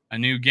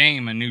new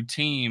game, a new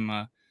team.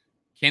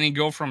 Can he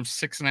go from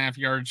 6.5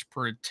 yards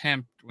per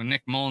attempt when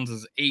Nick Mullins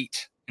is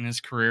 8 in his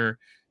career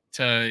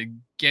to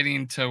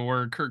getting to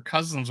where Kirk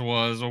Cousins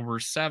was over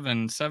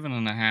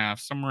 7.5,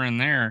 somewhere in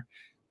there,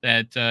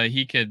 that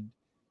he could,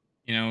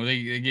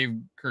 they gave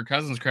Kirk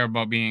Cousins crap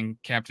about being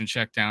captain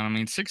check down. I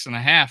mean,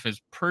 6.5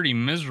 is pretty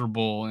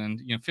miserable,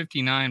 and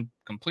 59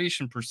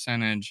 completion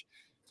percentage,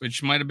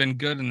 which might have been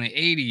good in the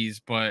 80s,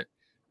 but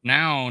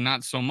now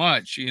not so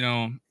much.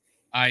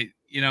 But I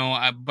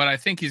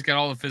think he's got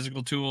all the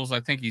physical tools. I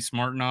think he's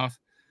smart enough.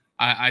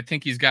 I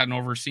think he's gotten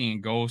over seeing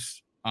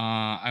ghosts.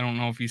 I don't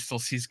know if he still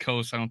sees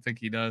ghosts. I don't think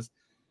he does,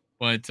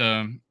 but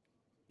I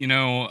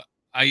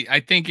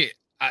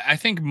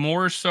think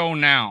more so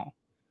now,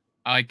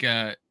 like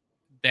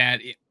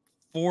that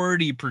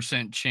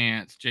 40%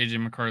 chance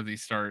JJ McCarthy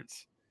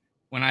starts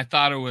when I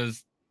thought it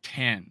was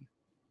 10,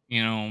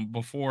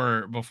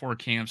 before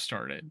camp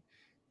started.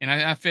 And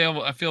I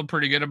feel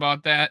pretty good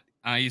about that.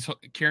 He's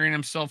carrying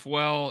himself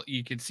well.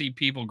 You could see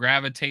people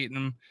gravitating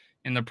him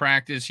in the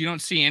practice. You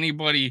don't see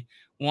anybody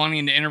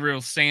wanting to interview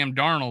with Sam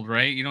Darnold,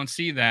 right? You don't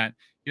see that.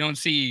 You don't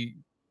see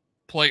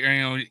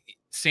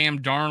Sam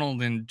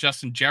Darnold and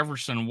Justin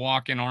Jefferson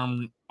walking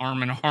arm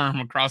in arm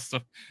across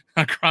the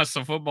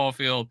football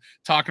field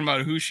talking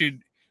about who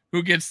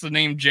gets the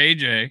name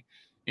JJ.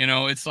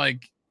 It's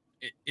like,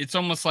 it's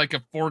almost like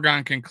a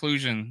foregone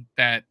conclusion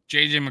that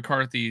JJ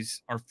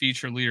McCarthy's our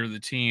future leader of the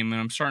team,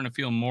 and I'm starting to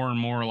feel more and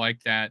more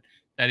like that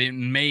it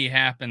may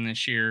happen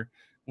this year.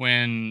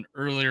 When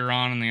earlier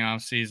on in the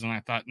offseason,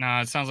 I thought,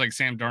 nah, it sounds like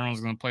Sam Darnold's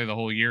going to play the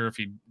whole year if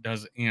he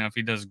does, if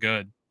he does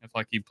good, if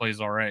like he plays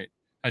all right.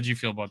 How'd you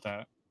feel about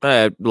that?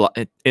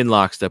 In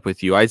lockstep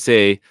with you. I'd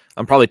say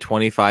I'm probably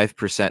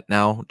 25%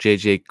 now.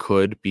 JJ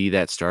could be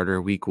that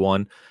starter week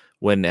 1,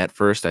 when at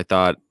first I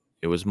thought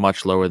it was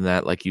much lower than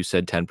that. Like you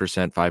said,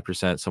 10%,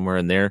 5%, somewhere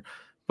in there.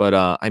 But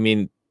I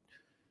mean,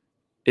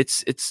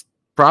 it's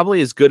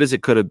probably as good as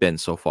it could have been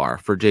so far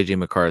for JJ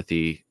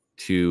McCarthy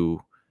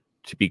to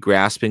be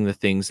grasping the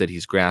things that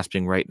he's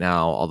grasping right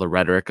now. All the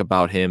rhetoric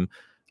about him,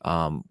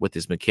 with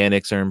his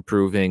mechanics are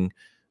improving.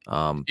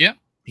 Yeah.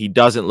 He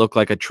doesn't look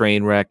like a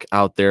train wreck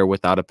out there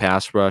without a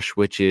pass rush,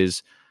 which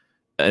is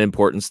an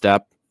important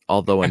step.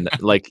 Although,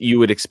 like you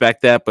would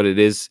expect that, but it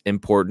is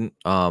important.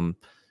 He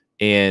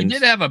And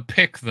did have a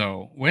pick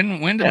though. When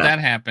did that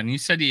happen? You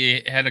said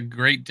he had a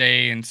great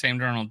day and Sam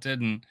Darnold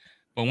didn't.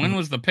 But when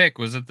was the pick?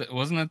 Wasn't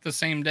it the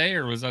same day,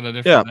 or was that a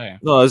different day?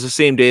 No, it was the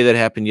same day that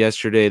happened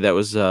yesterday. That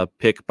was a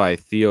pick by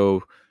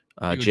Theo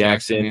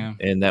Jackson, yeah.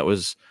 and that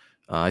was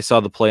I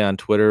saw the play on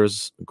Twitter. It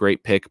was a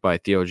great pick by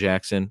Theo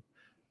Jackson,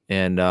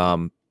 and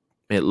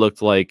it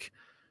looked like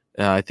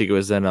I think it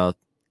was then a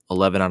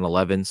 11 on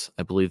 11s.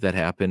 I believe that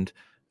happened.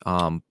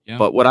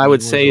 But what I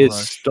would say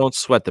is don't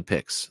sweat the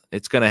picks.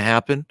 It's going to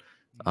happen.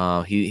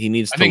 He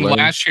needs to learn.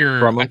 Last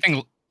year,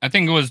 I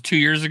think it was 2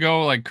 years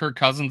ago. Like Kirk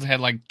Cousins had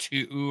like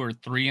 2 or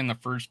 3 in the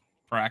first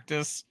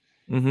practice,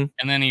 and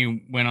then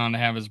he went on to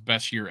have his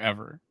best year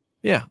ever.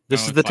 Yeah,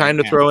 this is the time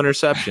to throw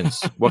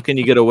interceptions. What can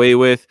you get away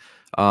with?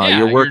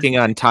 You're working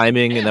on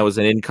timing, and that was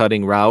an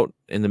in-cutting route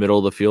in the middle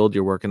of the field.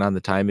 You're working on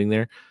the timing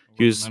there.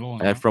 He was,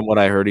 from what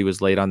I heard, he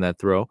was late on that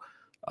throw.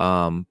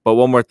 But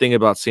one more thing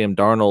about Sam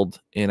Darnold,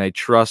 and I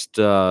trust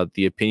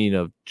the opinion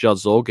of Judd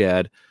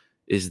Zolgad,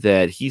 is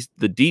that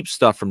the deep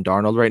stuff from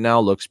Darnold right now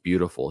looks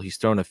beautiful. He's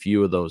thrown a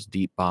few of those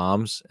deep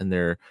bombs, and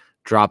they're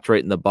dropped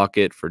right in the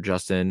bucket for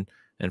Justin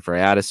and for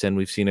Addison.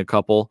 We've seen a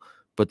couple,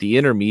 but the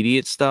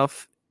intermediate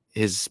stuff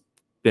has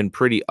been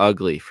pretty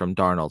ugly from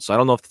Darnold. So I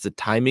don't know if it's a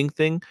timing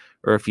thing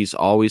or if he's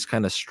always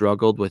kind of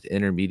struggled with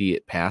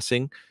intermediate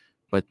passing,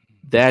 but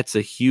that's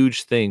a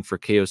huge thing for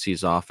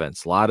KOC's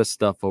offense. A lot of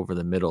stuff over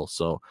the middle.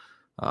 So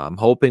I'm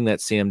hoping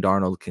that Sam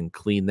Darnold can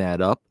clean that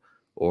up,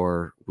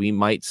 or we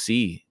might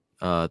see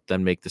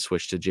them make the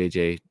switch to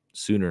JJ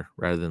sooner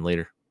rather than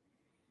later.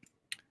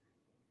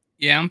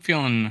 Yeah, I'm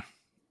feeling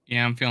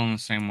the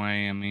same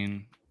way. I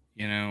mean,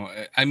 when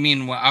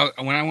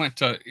I went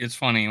to, it's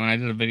funny, when I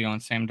did a video on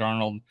Sam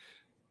Darnold,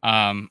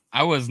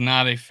 I was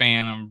not a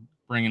fan of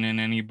bringing in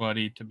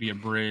anybody to be a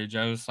bridge.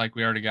 I was like,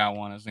 we already got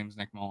one. His name's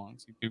Nick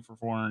Mullins. He threw for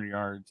 400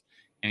 yards,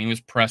 and he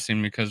was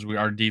pressing because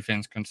our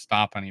defense couldn't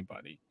stop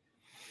anybody.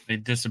 They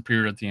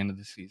disappeared at the end of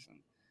the season.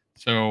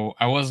 So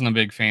I wasn't a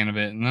big fan of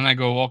it. And then I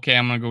go, okay,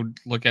 I'm going to go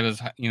look at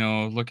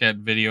look at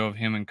video of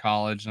him in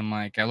college. And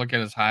I look at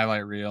his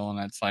highlight reel, and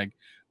it's like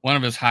one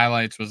of his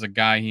highlights was a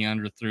guy he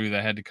underthrew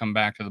that had to come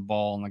back to the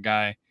ball, and the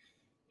guy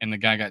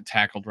got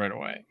tackled right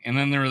away. And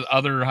then there was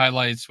other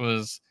highlights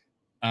was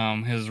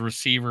his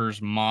receivers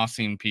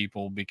mossing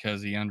people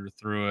because he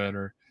underthrew it,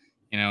 or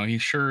he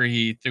threw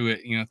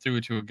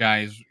it to a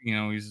guy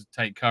he's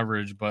tight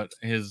coverage, but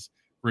his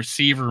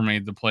receiver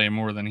made the play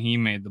more than he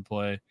made the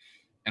play.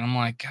 And I'm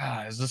like,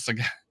 God, is this the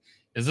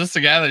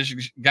guy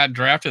that got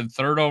drafted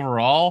 3rd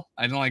overall?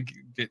 I don't like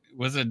it.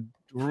 Was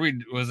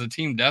the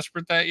team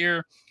desperate that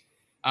year?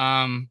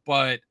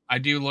 But I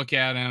do look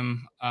at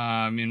him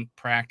in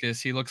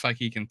practice. He looks like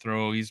he can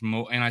throw.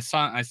 And I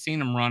seen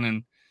him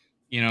running,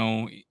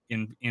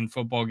 in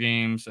football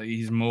games.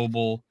 He's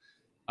mobile,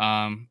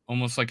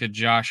 almost like a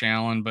Josh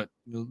Allen, but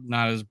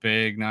not as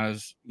big, not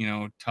as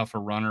tough a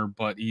runner.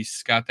 But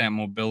he's got that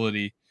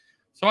mobility,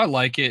 so I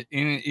like it.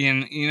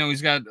 And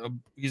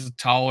he's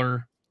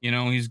taller.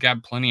 He's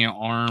got plenty of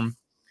arm.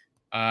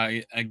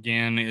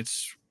 Again,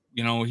 it's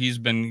he's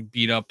been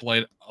beat up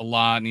a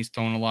lot, and he's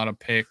thrown a lot of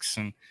picks,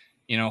 and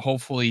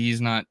hopefully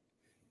he's not.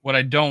 What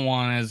I don't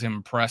want is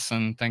him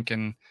pressing,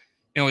 thinking,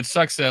 it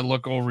sucks to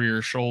look over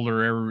your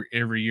shoulder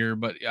every year,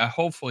 but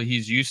hopefully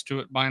he's used to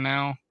it by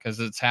now, because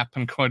it's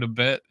happened quite a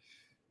bit.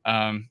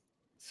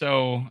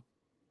 So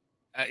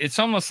it's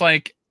almost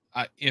like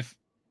if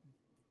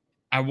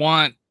I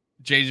want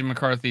JJ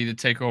McCarthy to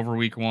take over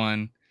week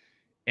 1,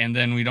 and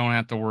then we don't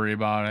have to worry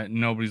about it.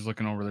 Nobody's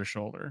looking over their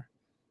shoulder.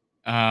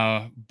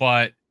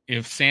 But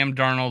if Sam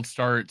Darnold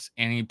starts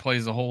and he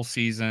plays the whole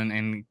season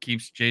and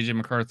keeps JJ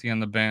McCarthy on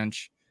the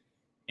bench,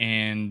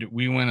 and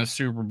we win a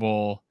Super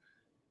Bowl,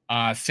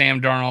 Sam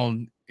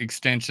Darnold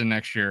extension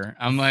next year.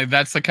 I'm like,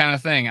 that's the kind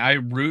of thing. I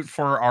root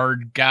for our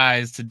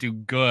guys to do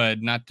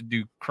good, not to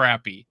do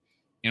crappy.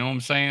 You know what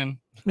I'm saying?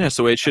 Yeah, that's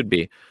the way it should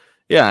be.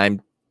 Yeah,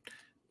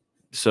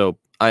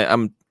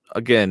 I'm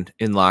again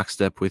in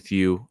lockstep with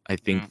you. I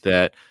think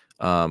that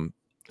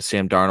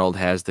Sam Darnold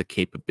has the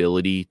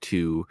capability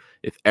to,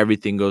 if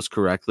everything goes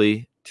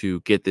correctly,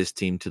 to get this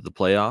team to the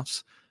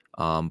playoffs.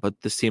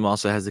 But this team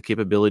also has the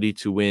capability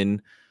to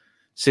win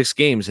 6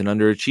 games and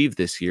underachieve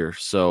this year.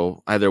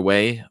 So either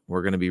way,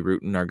 we're going to be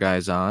rooting our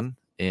guys on,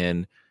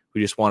 and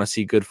we just want to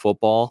see good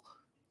football.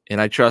 And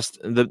I trust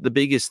the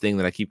biggest thing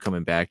that I keep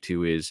coming back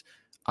to is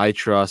I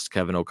trust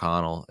Kevin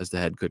O'Connell as the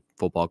head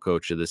football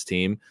coach of this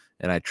team,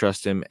 and I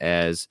trust him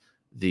as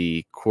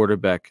the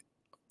quarterback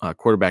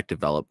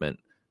development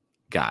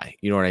guy.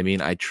 You know what I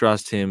mean? I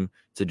trust him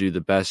to do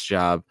the best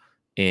job.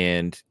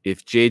 And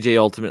if JJ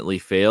ultimately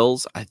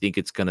fails, I think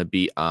it's going to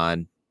be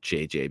on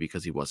JJ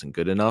because he wasn't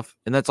good enough.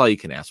 And that's all you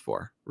can ask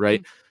for,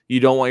 right? You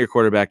don't want your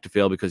quarterback to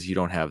fail because you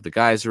don't have the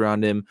guys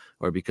around him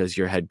or because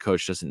your head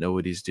coach doesn't know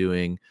what he's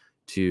doing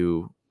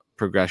to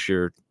progress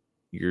your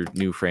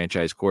new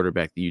franchise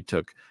quarterback that you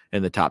took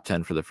in the top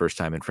 10 for the first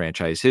time in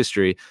franchise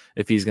history.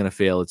 If he's going to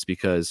fail, it's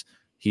because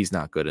he's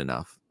not good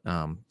enough.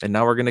 And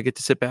now we're going to get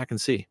to sit back and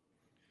see.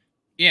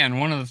 Yeah, and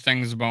one of the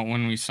things about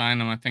when we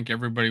signed him, I think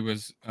everybody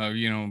was,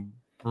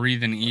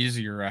 breathing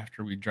easier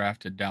after we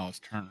drafted Dallas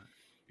Turner,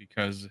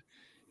 because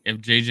if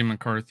JJ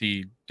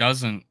McCarthy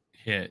doesn't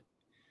hit,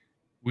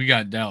 we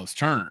got Dallas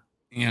Turner,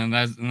 and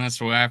that's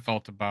the way I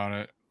felt about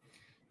it.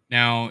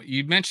 Now,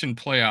 you mentioned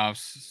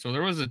playoffs, so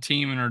there was a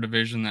team in our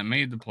division that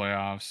made the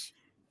playoffs,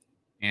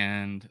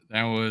 and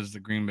that was the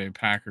Green Bay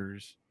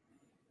Packers.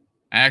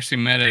 I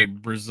actually met a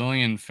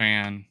Brazilian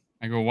fan.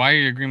 I go, "Why are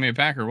you a Green Bay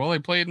Packer?" "Well, they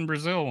played in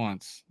Brazil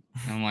once."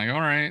 And I'm like,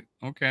 "All right,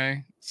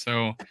 okay."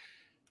 So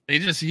he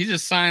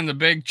just signed the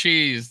big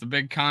cheese, the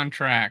big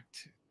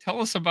contract.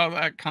 Tell us about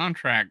that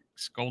contract,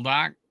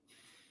 Skoldock.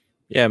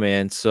 Yeah,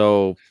 man.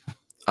 So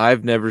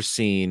I've never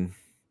seen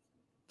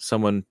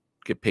someone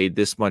get paid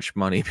this much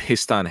money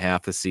based on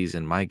half a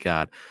season. My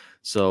God.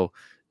 So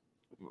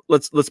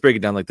let's break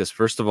it down like this.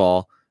 First of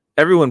all,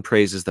 everyone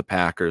praises the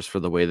Packers for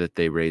the way that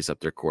they raise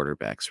up their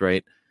quarterbacks,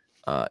 right?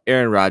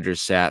 Aaron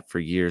Rodgers sat for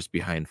years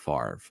behind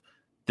Favre.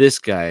 This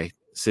guy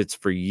sits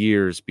for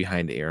years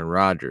behind Aaron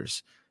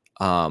Rodgers.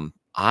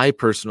 I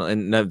personally,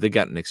 and they've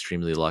gotten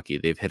extremely lucky.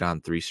 They've hit on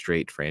 3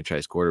 straight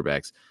franchise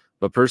quarterbacks.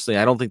 But personally,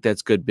 I don't think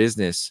that's good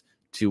business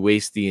to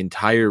waste the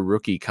entire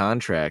rookie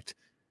contract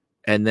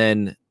and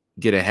then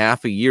get a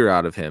half a year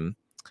out of him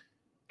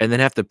and then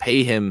have to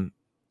pay him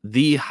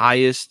the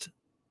highest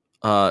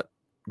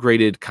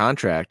graded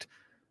contract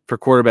for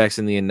quarterbacks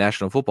in the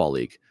National Football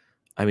League.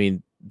 I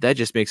mean, that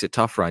just makes it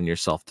tougher on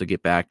yourself to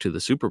get back to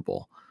the Super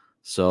Bowl.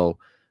 So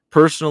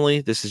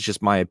personally, this is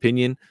just my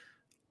opinion.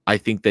 I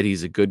think that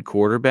he's a good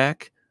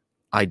quarterback.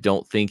 I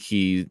don't think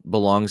he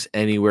belongs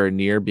anywhere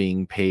near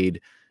being paid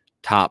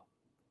top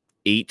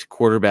 8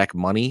 quarterback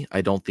money.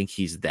 I don't think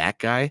he's that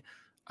guy.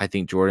 I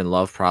think Jordan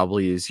Love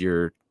probably is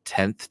your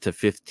 10th to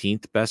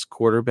 15th best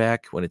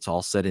quarterback when it's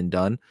all said and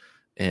done.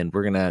 And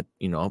we're going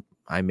to,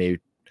 I may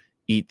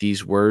eat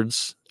these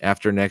words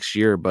after next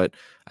year, but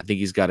I think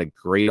he's got a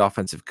great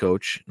offensive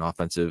coach, an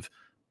offensive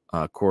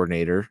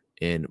coordinator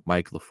in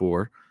Mike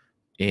LaFleur.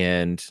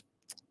 And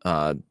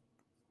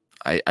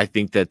I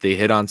think that they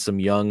hit on some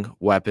young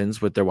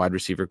weapons with their wide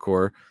receiver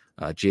core.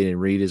 Jaden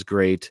Reed is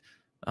great.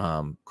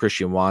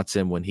 Christian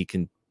Watson, when he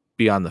can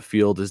be on the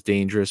field, is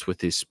dangerous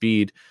with his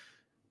speed.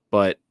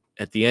 But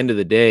at the end of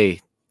the day,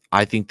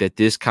 I think that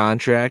this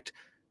contract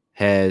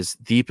has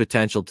the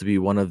potential to be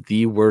one of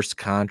the worst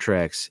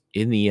contracts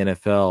in the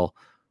NFL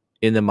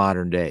in the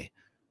modern day.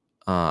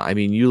 I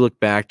mean, you look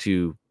back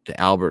to the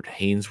Albert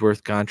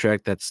Hainsworth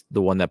contract. That's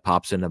the one that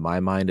pops into my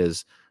mind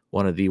as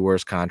one of the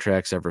worst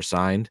contracts ever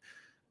signed.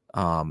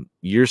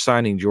 You're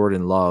signing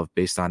Jordan Love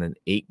based on an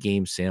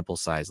 8-game sample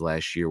size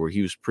last year where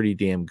he was pretty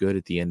damn good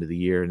at the end of the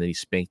year, and then he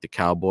spanked the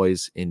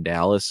Cowboys in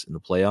Dallas in the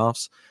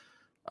playoffs.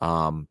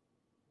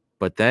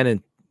 But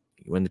then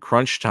when the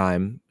crunch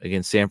time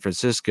against San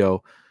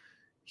Francisco,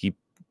 he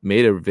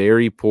made a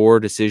very poor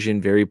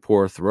decision, very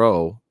poor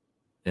throw,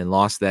 and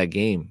lost that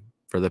game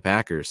for the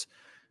Packers.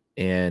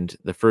 And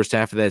the first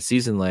half of that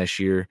season last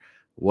year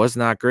was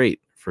not great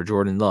for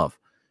Jordan Love.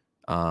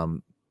 A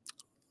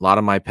lot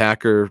of my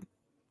Packer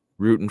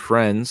rooting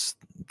friends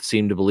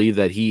seem to believe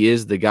that he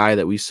is the guy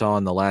that we saw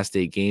in the last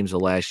 8 games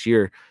of last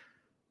year,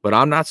 but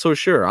I'm not so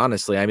sure,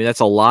 honestly. I mean, that's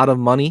a lot of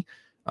money.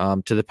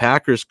 To the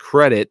Packers'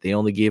 credit, they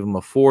only gave him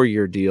a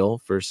 4-year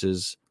deal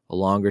versus a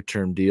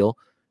longer-term deal,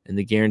 and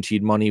the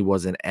guaranteed money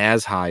wasn't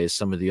as high as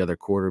some of the other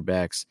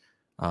quarterbacks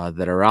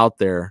that are out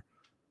there.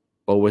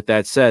 But with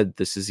that said,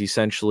 this is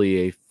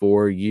essentially a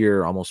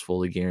 4-year, almost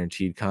fully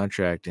guaranteed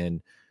contract,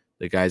 and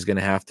the guy's going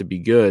to have to be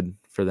good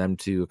for them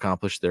to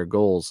accomplish their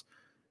goals.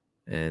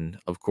 And,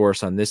 of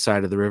course, on this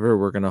side of the river,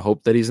 we're going to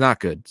hope that he's not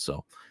good.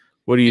 So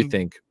what do you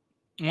think?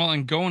 Well,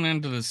 and going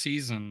into the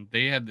season,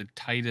 they had the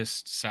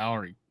tightest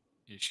salary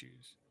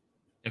issues,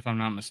 if I'm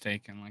not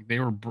mistaken. Like, they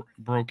were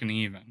broken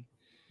even,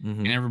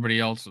 and everybody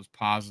else was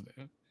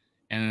positive.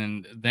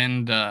 And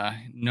then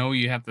know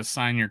you have to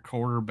sign your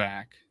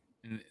quarterback.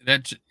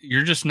 That's,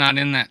 you're just not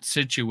in that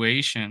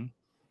situation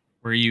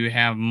where you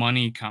have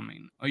money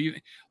coming.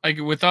 Like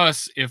with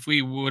us, if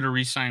we would have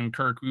re-signed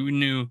Kirk, we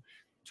knew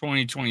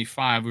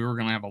 2025 we were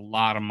going to have a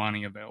lot of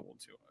money available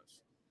to us.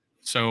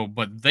 So,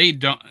 but they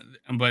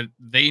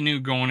knew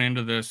going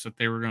into this that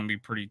they were going to be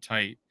pretty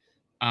tight.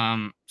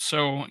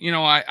 So, you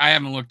know, I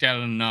haven't looked at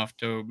it enough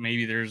to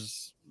maybe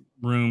there's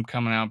room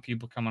coming out,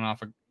 people coming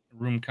off a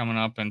room coming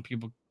up and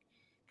people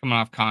coming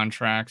off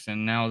contracts.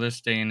 And now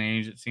this day and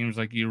age, it seems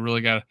like you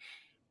really got to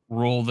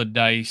roll the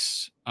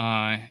dice,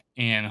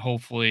 and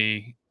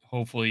hopefully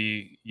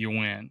you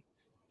win.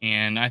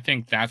 And I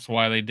think that's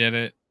why they did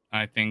it.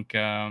 I think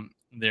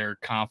they're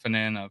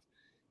confident of,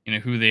 you know,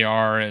 who they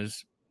are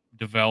as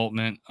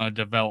a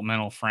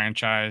developmental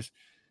franchise,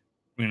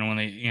 you know, when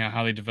they, you know,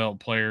 how they develop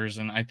players.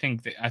 And I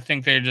think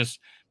they're just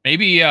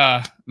maybe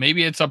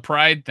it's a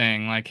pride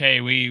thing, like,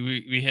 hey,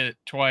 we hit it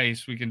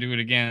twice, we can do it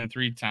again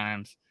 3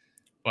 times.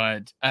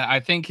 But I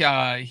think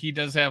he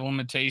does have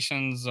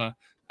limitations. I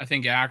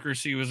think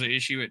accuracy was an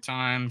issue at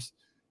times.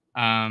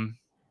 Um,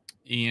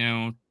 you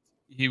know,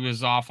 he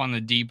was off on the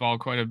deep ball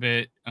quite a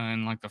bit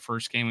in like the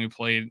first game we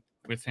played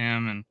with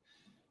him. And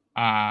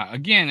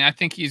again, I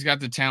think he's got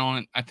the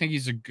talent. I think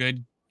he's a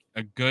good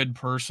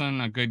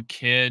person, a good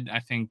kid. I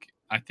think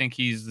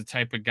he's the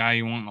type of guy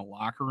you want in the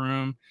locker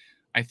room.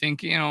 I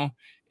think, you know,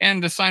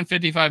 and to sign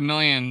 55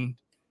 million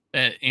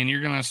that, and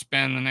you're going to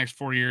spend the next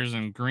 4 years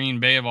in Green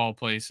Bay of all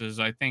places.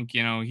 I think,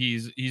 you know,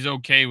 he's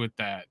okay with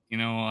that. You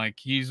know, like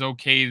he's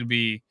okay to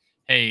be,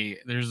 hey,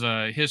 there's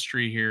a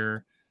history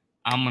here.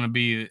 I'm going to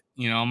be,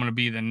 you know, I'm going to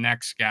be the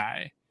next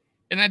guy.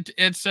 And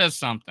it says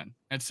something.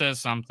 It says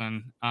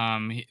something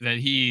that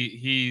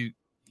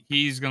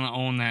he's going to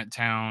own that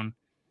town.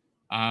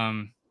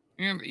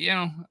 You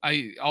know,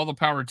 I all the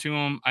power to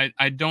him.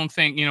 I don't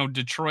think, you know,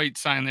 Detroit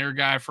signed their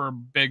guy for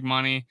big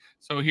money.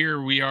 So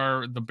here we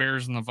are, the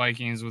Bears and the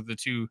Vikings with the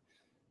two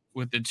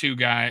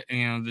guy,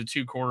 you know, the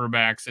two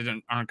quarterbacks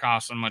that aren't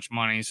costing much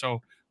money.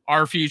 So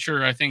our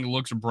future, I think,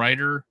 looks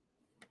brighter.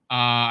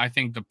 I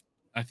think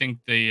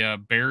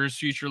the Bears'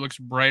 future looks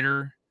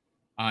brighter.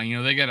 You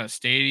know, they got a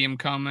stadium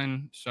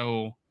coming,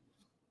 so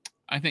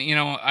I think, you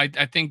know, I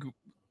think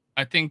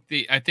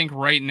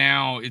right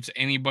now it's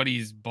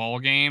anybody's ball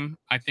game.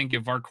 I think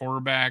if our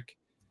quarterback,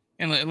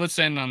 and let's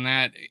end on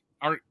that.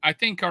 I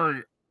think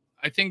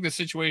the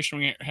situation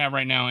we have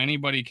right now,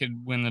 anybody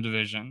could win the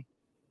division.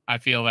 I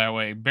feel that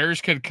way.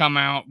 Bears could come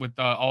out with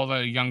all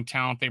the young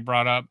talent they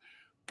brought up.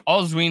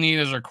 All we need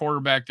is our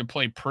quarterback to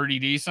play pretty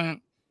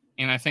decent,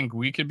 and I think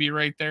we could be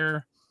right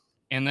there.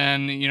 And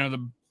then, you know,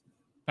 the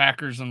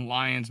Packers and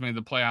Lions made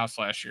the playoffs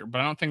last year,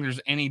 but I don't think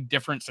there's any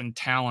difference in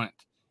talent.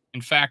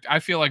 In fact, I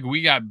feel like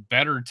we got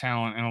better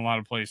talent in a lot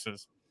of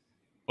places.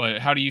 But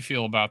how do you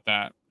feel about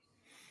that?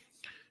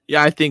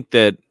 Yeah, I think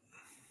that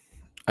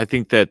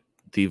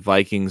the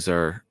Vikings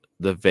are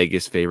the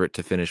Vegas favorite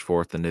to finish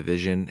fourth in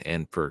division,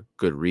 and for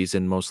good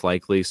reason, most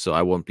likely. So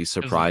I won't be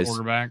surprised.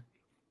 Quarterback.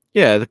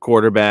 Yeah, the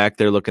quarterback,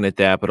 they're looking at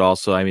that, but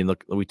also, I mean,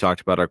 look, we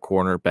talked about our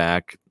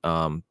cornerback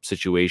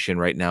situation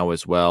right now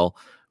as well,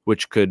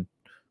 which could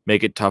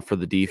make it tough for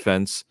the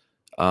defense.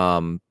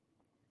 And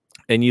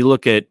you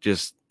look at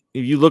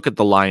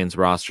the Lions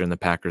roster and the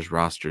Packers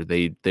roster,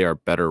 they are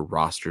better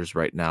rosters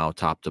right now,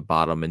 top to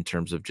bottom, in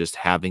terms of just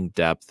having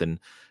depth and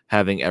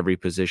having every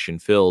position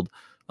filled.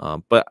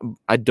 But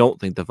I don't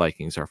think the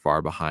Vikings are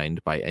far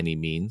behind by any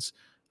means.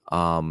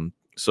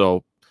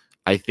 So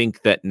I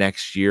think that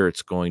next year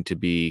it's going to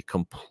be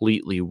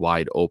completely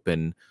wide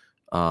open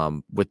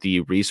with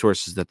the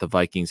resources that the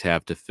Vikings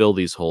have to fill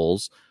these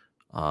holes,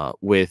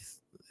 with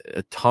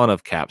a ton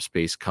of cap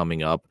space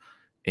coming up.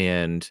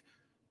 And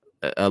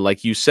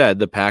like you said,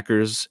 the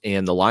Packers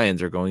and the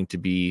Lions are going to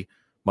be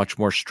much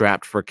more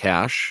strapped for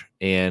cash,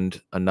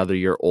 and another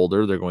year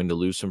older. They're going to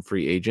lose some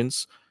free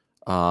agents.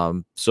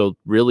 So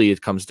really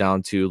it comes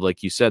down to,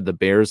 like you said, the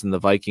Bears and the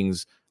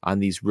Vikings on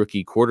these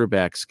rookie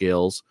quarterback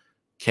scales.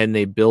 Can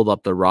they build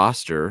up the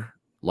roster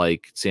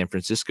like San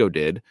Francisco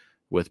did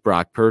with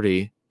Brock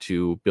Purdy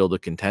to build a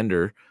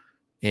contender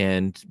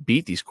and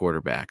beat these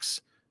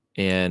quarterbacks?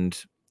 And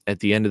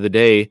at the end of the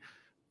day,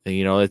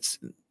 you know,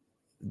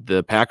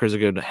 the Packers are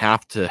going to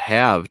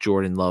have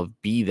Jordan Love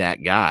be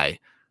that guy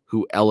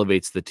who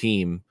elevates the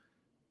team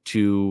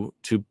to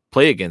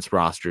play against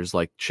rosters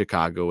like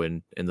Chicago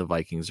and the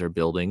Vikings are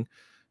building.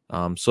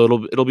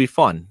 So it'll be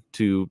fun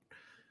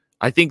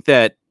I think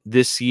that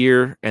this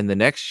year and the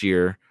next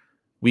year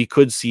we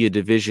could see a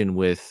division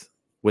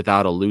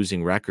without a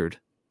losing record,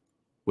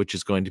 which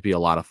is going to be a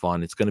lot of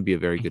fun. It's going to be a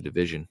very good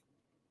division.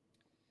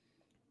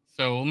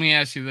 So let me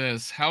ask you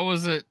this. How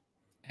was it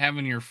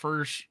having your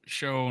first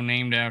show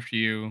named after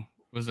you?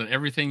 Was it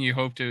everything you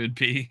hoped it would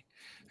be?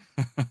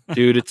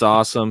 Dude, it's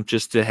awesome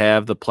just to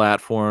have the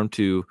platform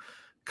to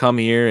come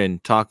here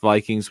and talk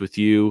Vikings with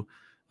you.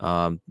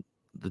 The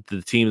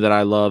team that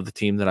I love, the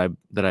team that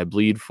I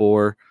bleed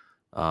for,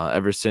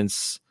 ever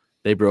since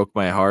they broke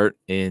my heart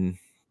in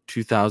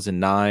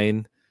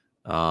 2009.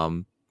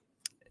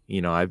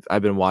 You know,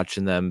 I've been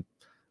watching them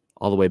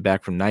all the way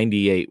back from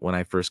 98 when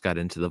I first got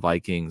into the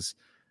Vikings.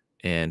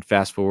 And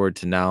fast forward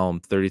to now,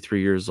 I'm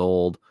 33 years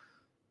old.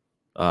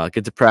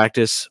 Get to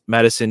practice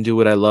medicine, do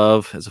what I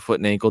love as a foot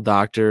and ankle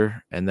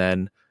doctor. And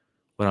then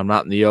when I'm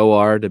not in the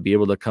OR, to be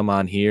able to come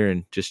on here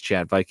and just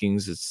chat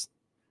Vikings, it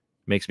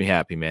makes me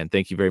happy, man.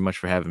 Thank you very much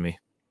for having me.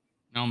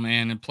 No,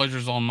 man, the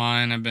pleasure's all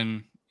mine. I've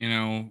been, you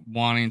know,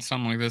 wanting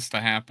something like this to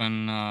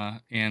happen.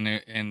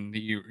 And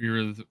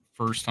you're the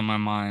first on my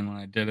mind when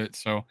I did it.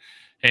 So,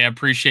 hey, I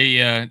appreciate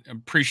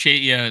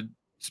you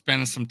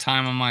spending some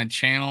time on my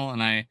channel,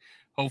 and I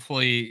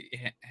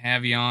hopefully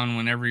have you on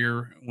whenever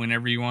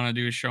you want to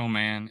do a show,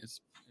 man. It's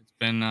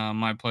been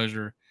my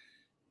pleasure.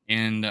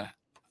 And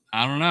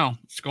I don't know,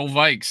 Skull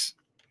Vikes.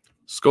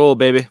 Skull,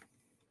 baby.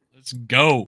 Let's go.